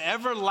you with an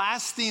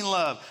everlasting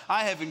love.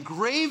 I have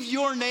engraved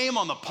your name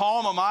on the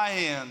palm of my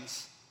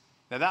hands.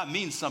 Now that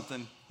means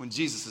something when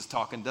Jesus is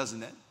talking,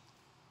 doesn't it?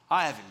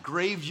 I have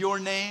engraved your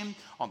name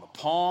on the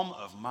palm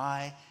of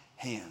my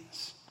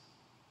hands.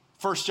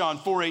 1 John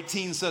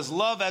 4:18 says,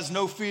 love has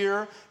no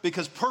fear,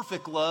 because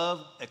perfect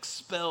love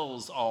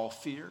expels all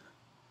fear.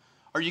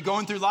 Are you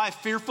going through life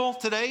fearful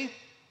today?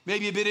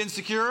 Maybe a bit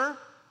insecure?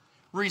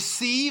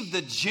 Receive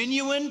the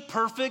genuine,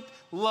 perfect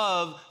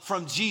love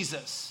from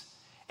Jesus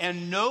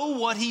and know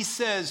what he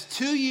says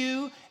to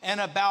you and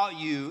about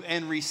you,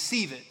 and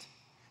receive it.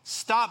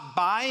 Stop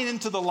buying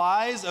into the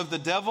lies of the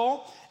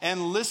devil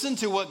and listen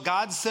to what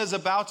God says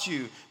about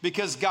you,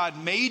 because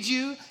God made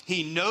you,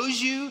 He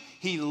knows you,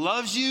 He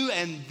loves you,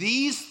 and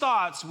these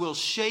thoughts will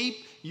shape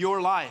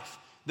your life.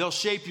 They'll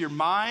shape your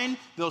mind,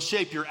 they'll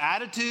shape your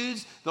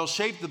attitudes, they'll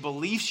shape the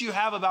beliefs you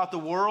have about the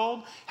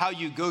world, how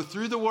you go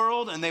through the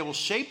world, and they will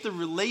shape the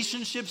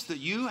relationships that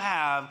you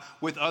have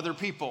with other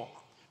people.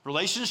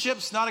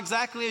 Relationships not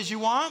exactly as you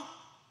want,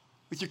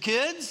 with your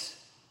kids,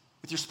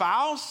 with your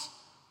spouse,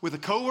 with a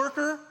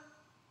coworker.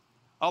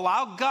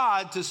 Allow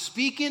God to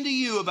speak into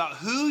you about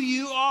who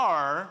you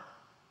are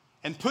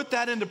and put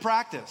that into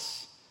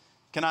practice.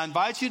 Can I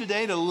invite you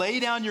today to lay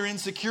down your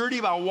insecurity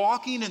by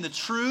walking in the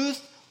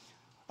truth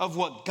of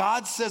what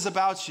God says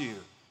about you?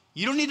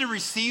 You don't need to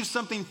receive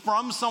something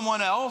from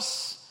someone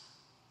else.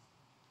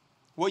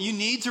 What you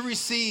need to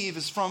receive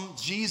is from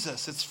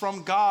Jesus. It's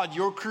from God,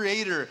 your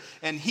creator.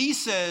 And He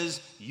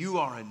says, you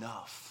are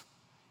enough.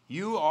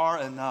 You are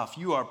enough.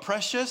 You are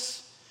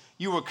precious.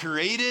 You were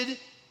created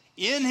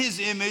in His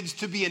image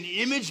to be an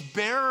image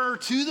bearer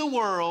to the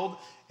world.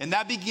 And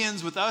that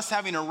begins with us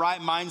having a right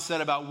mindset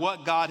about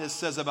what God has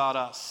says about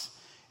us.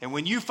 And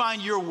when you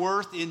find your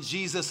worth in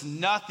Jesus,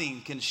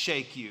 nothing can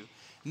shake you.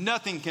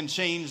 Nothing can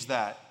change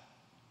that.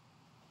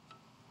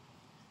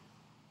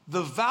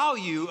 The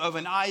value of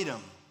an item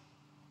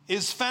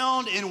is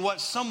found in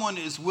what someone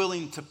is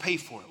willing to pay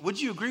for it. Would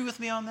you agree with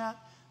me on that?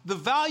 The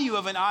value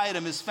of an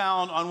item is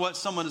found on what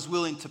someone is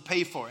willing to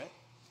pay for it.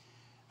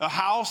 A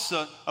house,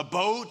 a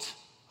boat,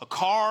 a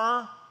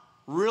car,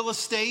 real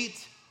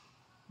estate.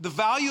 The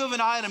value of an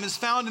item is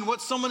found in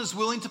what someone is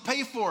willing to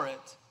pay for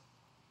it.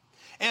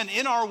 And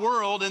in our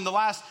world, in the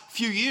last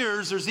few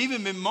years, there's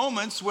even been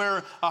moments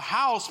where a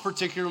house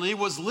particularly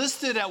was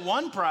listed at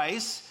one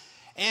price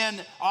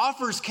and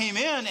offers came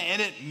in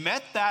and it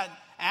met that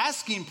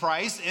asking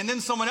price, and then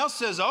someone else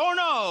says,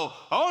 oh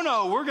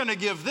no, we're going to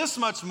give this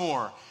much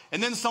more.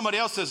 And then somebody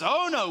else says,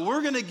 oh no,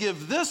 we're going to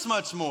give this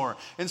much more.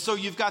 And so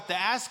you've got the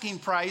asking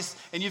price,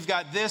 and you've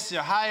got this,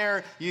 you're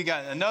higher, you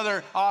got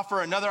another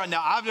offer, another.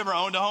 Now, I've never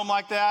owned a home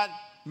like that.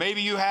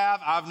 Maybe you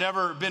have. I've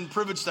never been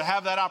privileged to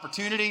have that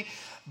opportunity.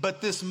 But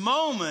this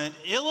moment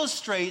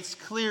illustrates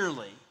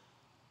clearly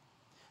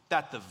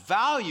that the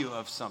value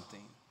of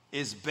something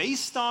is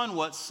based on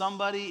what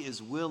somebody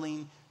is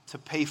willing to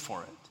pay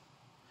for it.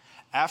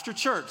 After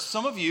church,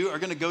 some of you are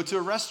going to go to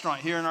a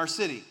restaurant here in our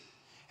city.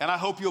 And I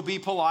hope you'll be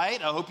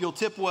polite. I hope you'll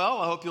tip well.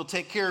 I hope you'll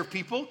take care of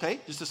people. Okay,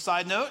 just a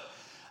side note.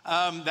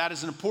 That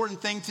is an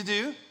important thing to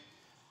do.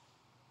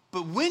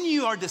 But when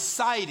you are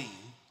deciding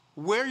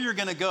where you're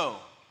going to go,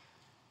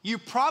 you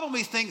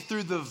probably think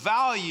through the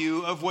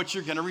value of what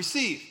you're going to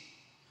receive.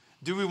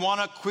 Do we want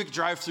a quick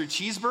drive-through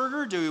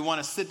cheeseburger? Do we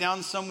want to sit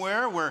down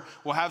somewhere where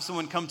we'll have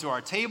someone come to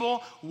our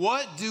table?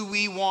 What do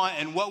we want,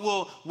 and what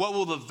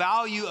will the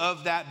value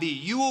of that be?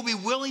 You will be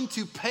willing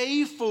to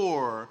pay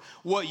for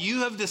what you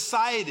have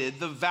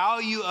decided the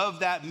value of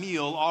that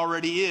meal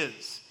already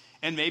is.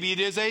 And maybe it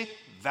is a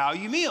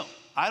value meal.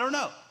 I don't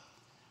know.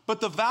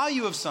 But the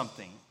value of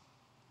something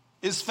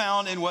is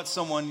found in what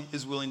someone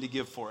is willing to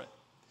give for it.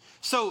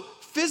 So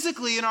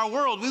physically in our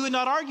world, we would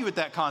not argue with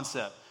that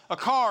concept. A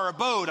car, a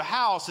boat, a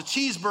house, a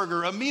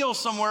cheeseburger, a meal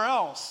somewhere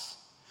else.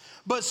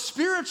 But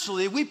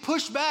spiritually, we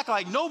push back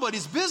like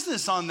nobody's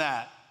business on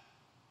that.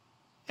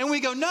 And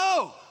we go,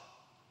 no,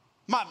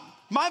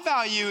 my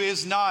value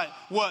is not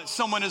what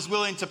someone is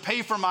willing to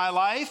pay for my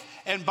life.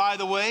 And by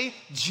the way,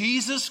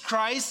 Jesus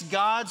Christ,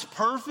 God's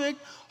perfect,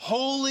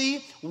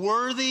 holy,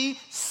 worthy,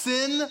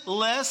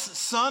 sinless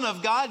Son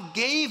of God,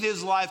 gave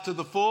His life to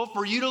the full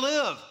for you to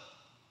live.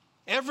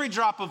 Every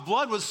drop of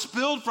blood was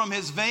spilled from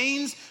His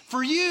veins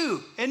for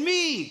you and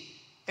me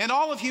and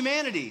all of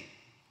humanity.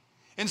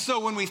 And so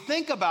when we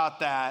think about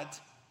that,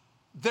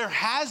 there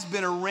has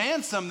been a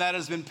ransom that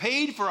has been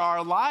paid for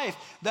our life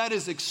that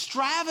is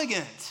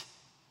extravagant.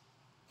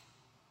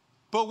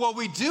 But what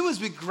we do is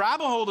we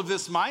grab a hold of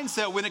this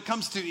mindset when it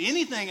comes to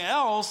anything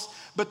else,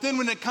 but then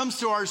when it comes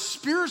to our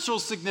spiritual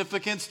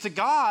significance to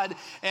God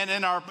and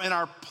in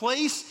our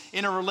place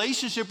in a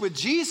relationship with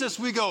Jesus,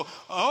 we go,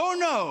 oh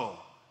no.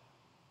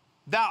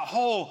 That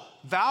whole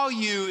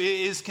value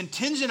is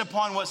contingent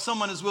upon what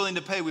someone is willing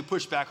to pay. We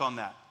push back on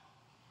that.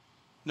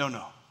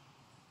 No.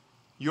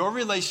 Your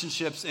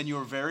relationships and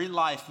your very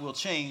life will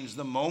change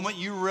the moment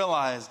you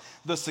realize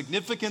the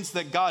significance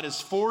that God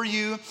is for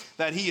you,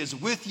 that He is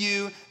with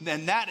you,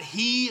 and that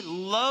He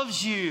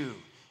loves you.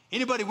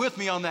 Anybody with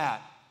me on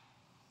that?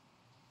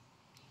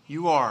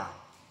 You are.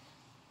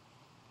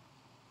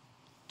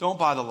 Don't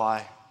buy the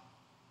lie.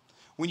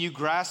 When you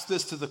grasp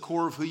this to the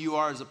core of who you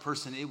are as a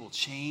person, it will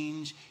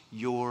change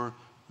your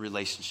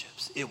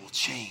relationships. It will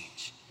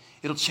change.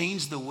 It'll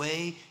change the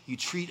way you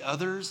treat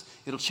others.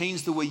 It'll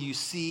change the way you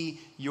see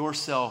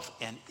yourself,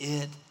 and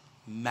it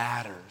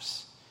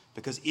matters.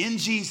 Because in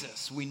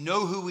Jesus, we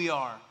know who we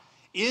are.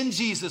 In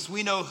Jesus,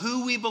 we know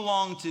who we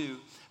belong to.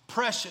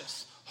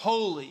 Precious,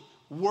 holy,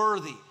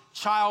 worthy,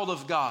 child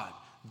of God.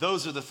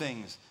 Those are the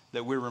things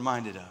that we're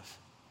reminded of.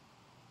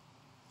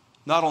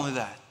 Not only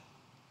that,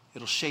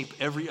 it'll shape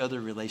every other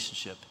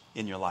relationship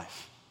in your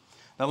life.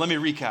 Now let me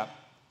recap.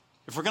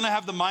 If we're going to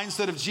have the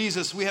mindset of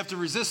Jesus, we have to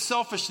resist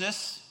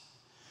selfishness.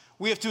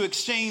 We have to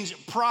exchange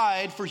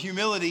pride for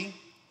humility.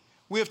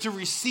 We have to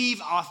receive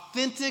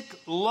authentic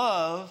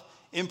love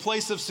in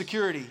place of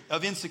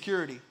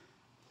insecurity,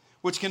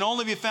 which can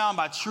only be found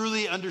by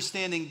truly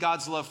understanding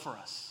God's love for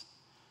us.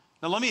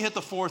 Now let me hit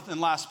the fourth and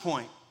last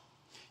point.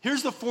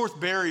 Here's the fourth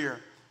barrier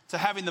to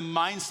having the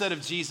mindset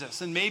of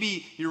Jesus, and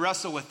maybe you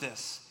wrestle with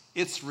this.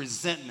 It's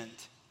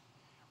resentment.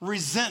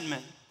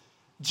 Resentment.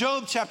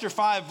 Job chapter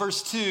 5,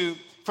 verse 2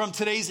 from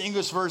today's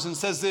English version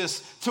says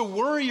this: to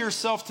worry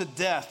yourself to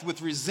death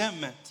with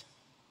resentment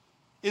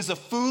is a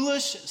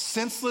foolish,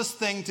 senseless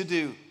thing to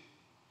do.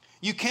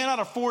 You cannot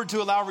afford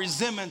to allow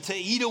resentment to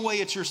eat away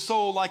at your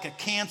soul like a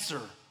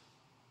cancer.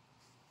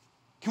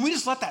 Can we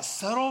just let that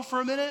settle for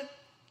a minute?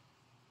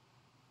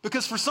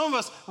 Because for some of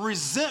us,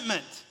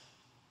 resentment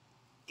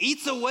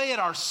eats away at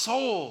our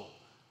soul.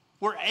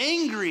 We're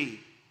angry.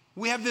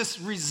 We have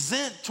this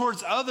resent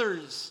towards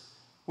others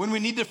when we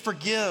need to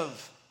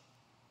forgive.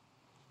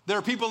 There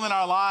are people in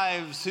our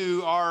lives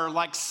who are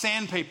like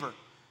sandpaper.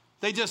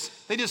 They just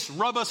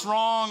rub us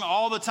wrong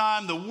all the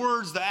time. The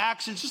words, the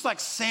actions, just like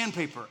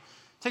sandpaper.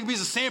 Take a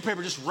piece of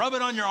sandpaper, just rub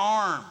it on your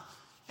arm.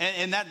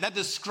 And that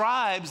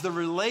describes the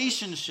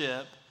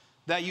relationship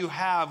that you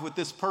have with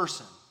this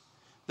person.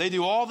 They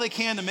do all they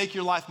can to make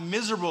your life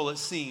miserable, it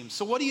seems.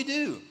 So what do?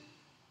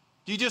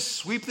 Do you just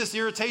sweep this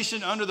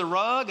irritation under the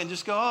rug and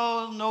just go,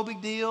 oh, no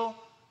big deal?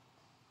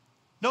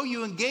 No,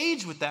 you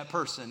engage with that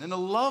person in a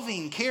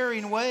loving,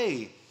 caring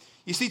way.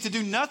 You see, to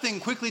do nothing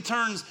quickly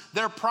turns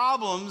their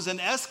problems and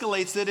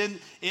escalates it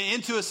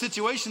into a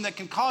situation that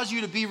can cause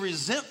you to be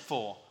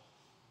resentful.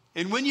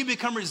 And when you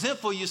become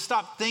resentful, you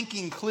stop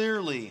thinking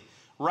clearly,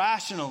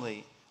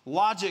 rationally.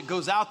 Logic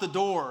goes out the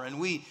door, and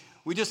we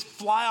just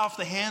fly off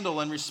the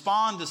handle and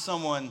respond to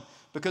someone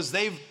because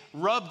they've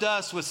rubbed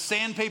us with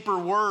sandpaper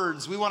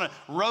words. We want to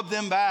rub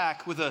them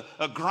back with a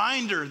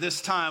grinder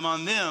this time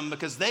on them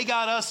because they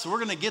got us, so we're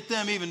going to get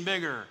them even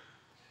bigger.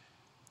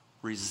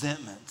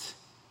 Resentment.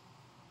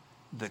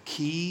 The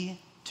key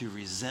to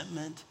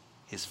resentment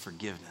is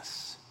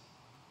forgiveness.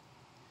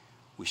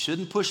 We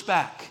shouldn't push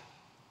back.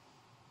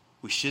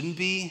 We shouldn't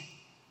be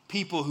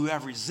people who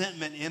have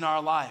resentment in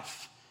our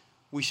life.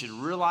 We should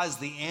realize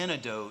the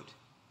antidote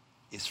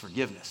is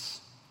forgiveness.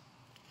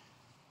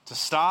 To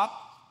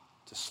stop,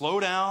 to slow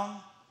down,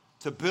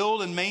 to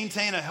build and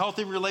maintain a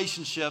healthy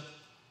relationship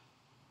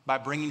by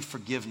bringing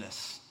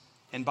forgiveness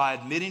and by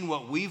admitting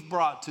what we've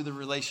brought to the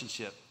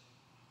relationship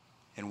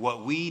and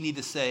what we need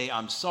to say,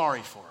 I'm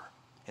sorry for,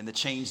 and the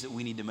change that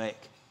we need to make.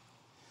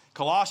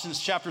 Colossians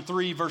chapter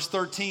 3, verse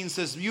 13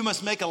 says, you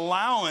must make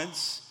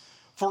allowance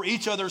for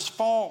each other's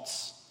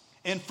faults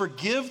and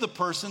forgive the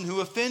person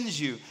who offends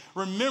you.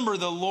 Remember,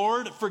 the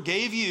Lord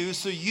forgave you,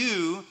 so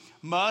you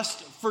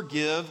must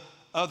forgive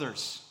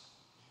others.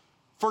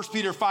 1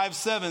 Peter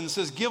 5:7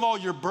 says, give all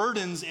your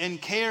burdens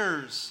and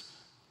cares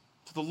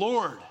to the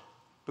Lord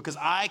because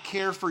I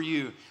care for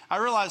you. I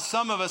realize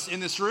some of us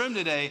in this room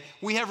today,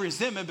 we have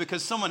resentment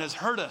because someone has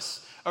hurt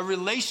us. A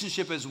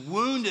relationship has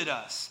wounded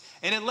us,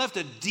 and it left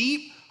a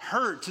deep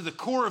hurt to the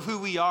core of who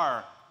we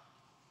are.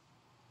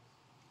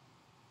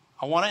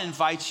 I want to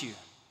invite you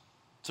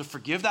to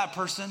forgive that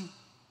person,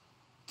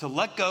 to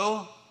let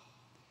go,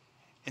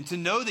 and to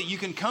know that you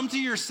can come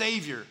to your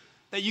Savior,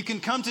 that you can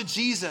come to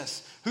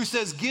Jesus, who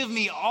says, give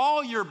me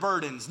all your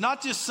burdens,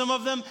 not just some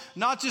of them,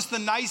 not just the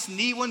nice,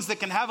 neat ones that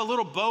can have a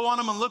little bow on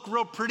them and look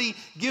real pretty.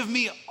 Give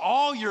me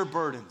all your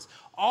burdens,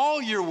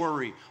 all your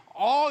worry,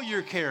 all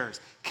your cares.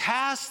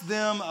 Cast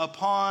them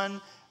upon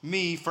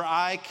me, for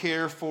I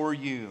care for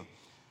you.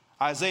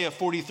 Isaiah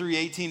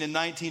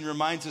 43:18-19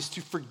 reminds us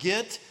to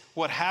forget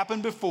what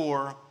happened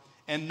before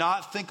and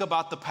not think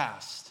about the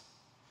past.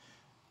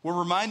 We're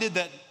reminded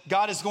that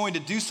God is going to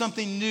do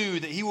something new,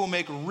 that he will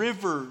make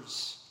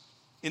rivers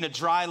in a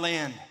dry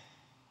land.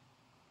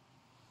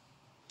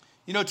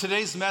 You know,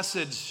 today's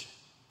message,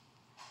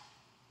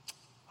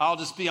 I'll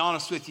just be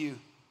honest with you,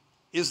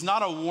 is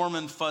not a warm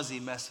and fuzzy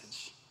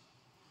message.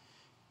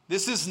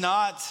 This is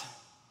not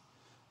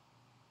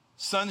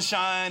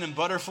sunshine and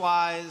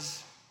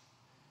butterflies.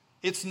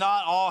 It's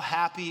not all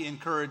happy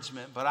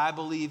encouragement, but I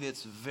believe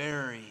it's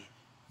very,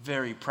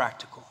 very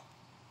practical.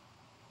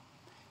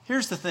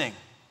 Here's the thing.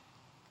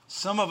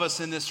 Some of us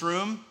in this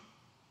room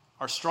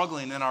are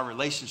struggling in our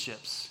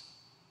relationships.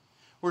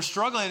 We're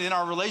struggling in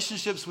our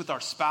relationships with our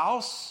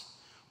spouse.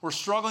 We're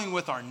struggling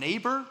with our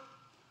neighbor.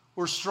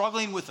 We're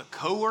struggling with a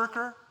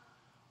coworker.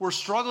 We're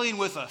struggling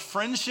with a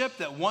friendship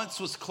that once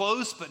was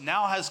close but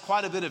now has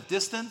quite a bit of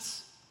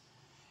distance.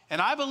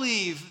 And I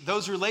believe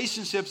those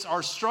relationships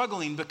are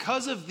struggling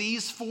because of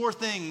these four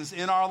things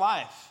in our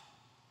life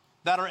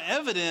that are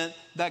evident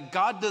that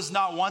God does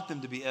not want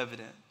them to be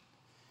evident.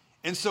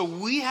 And so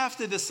we have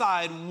to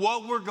decide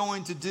what we're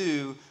going to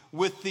do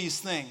with these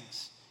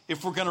things.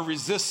 If we're going to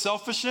resist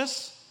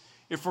selfishness,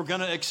 if we're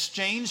going to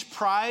exchange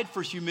pride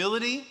for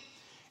humility,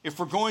 if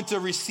we're going to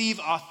receive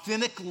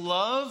authentic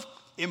love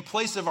in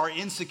place of our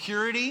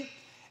insecurity,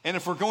 and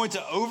if we're going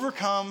to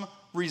overcome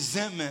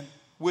resentment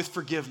with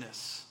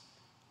forgiveness.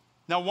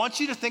 Now, I want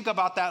you to think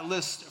about that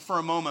list for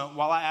a moment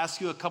while I ask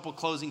you a couple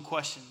closing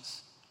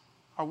questions.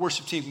 Our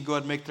worship team can go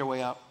ahead and make their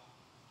way up.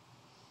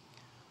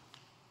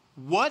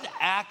 What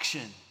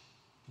action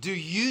do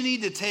you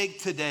need to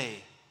take today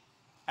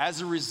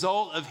as a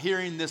result of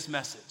hearing this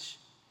message?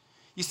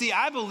 You see,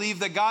 I believe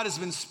that God has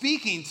been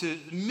speaking to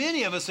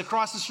many of us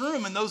across this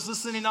room and those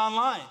listening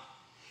online.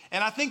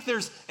 And I think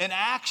there's an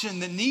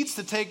action that needs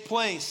to take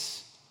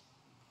place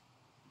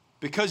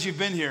because you've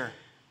been here.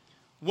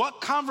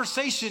 What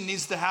conversation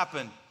needs to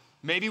happen?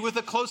 Maybe with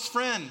a close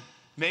friend,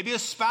 maybe a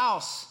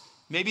spouse,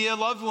 maybe a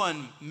loved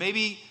one,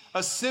 maybe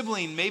a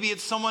sibling, maybe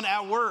it's someone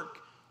at work.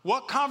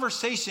 What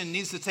conversation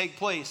needs to take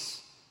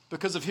place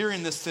because of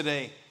hearing this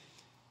today?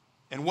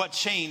 And what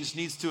change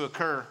needs to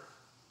occur?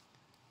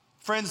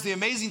 Friends, the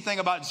amazing thing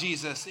about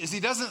Jesus is he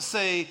doesn't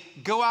say,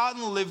 go out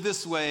and live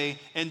this way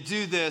and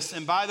do this,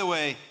 and by the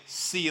way,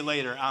 see you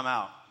later, I'm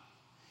out.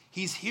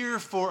 He's here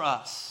for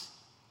us.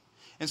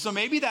 And so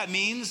maybe that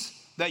means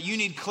that you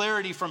need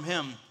clarity from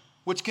him,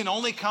 which can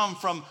only come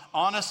from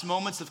honest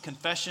moments of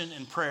confession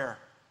and prayer.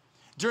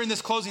 During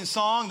this closing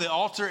song, the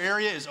altar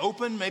area is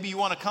open. Maybe you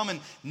want to come and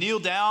kneel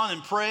down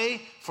and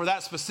pray for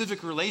that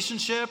specific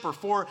relationship or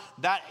for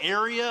that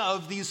area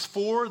of these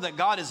four that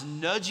God is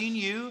nudging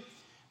you.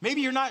 Maybe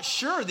you're not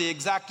sure the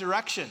exact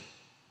direction.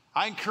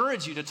 I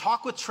encourage you to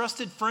talk with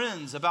trusted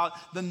friends about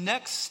the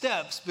next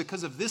steps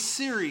because of this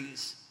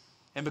series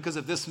and because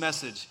of this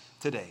message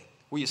today.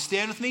 Will you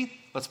stand with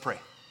me? Let's pray.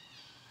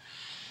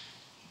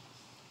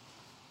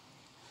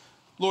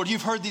 Lord,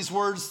 you've heard these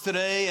words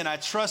today, and I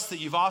trust that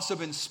you've also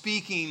been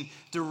speaking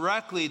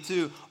directly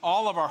to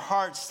all of our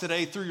hearts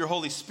today through your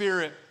Holy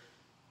Spirit.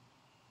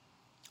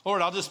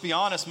 Lord, I'll just be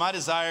honest, my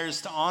desire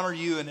is to honor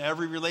you in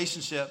every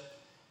relationship.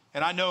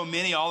 And I know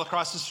many all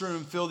across this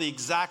room feel the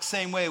exact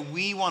same way.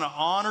 We want to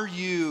honor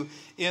you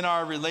in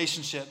our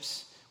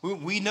relationships.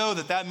 We know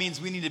that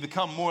means we need to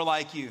become more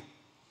like you.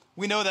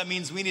 We know that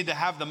means we need to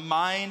have the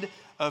mind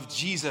of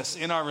Jesus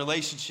in our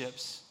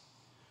relationships.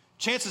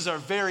 Chances are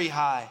very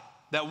high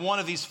that one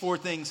of these four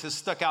things has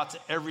stuck out to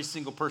every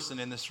single person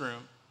in this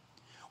room.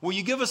 Will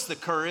you give us the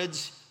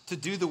courage to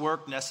do the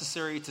work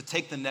necessary to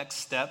take the next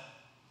step?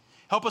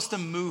 Help us to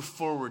move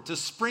forward, to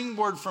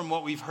springboard from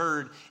what we've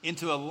heard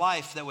into a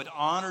life that would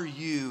honor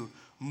you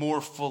more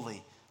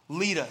fully.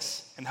 Lead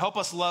us and help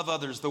us love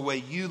others the way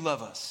you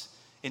love us.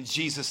 In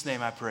Jesus'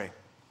 name I pray.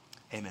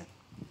 Amen.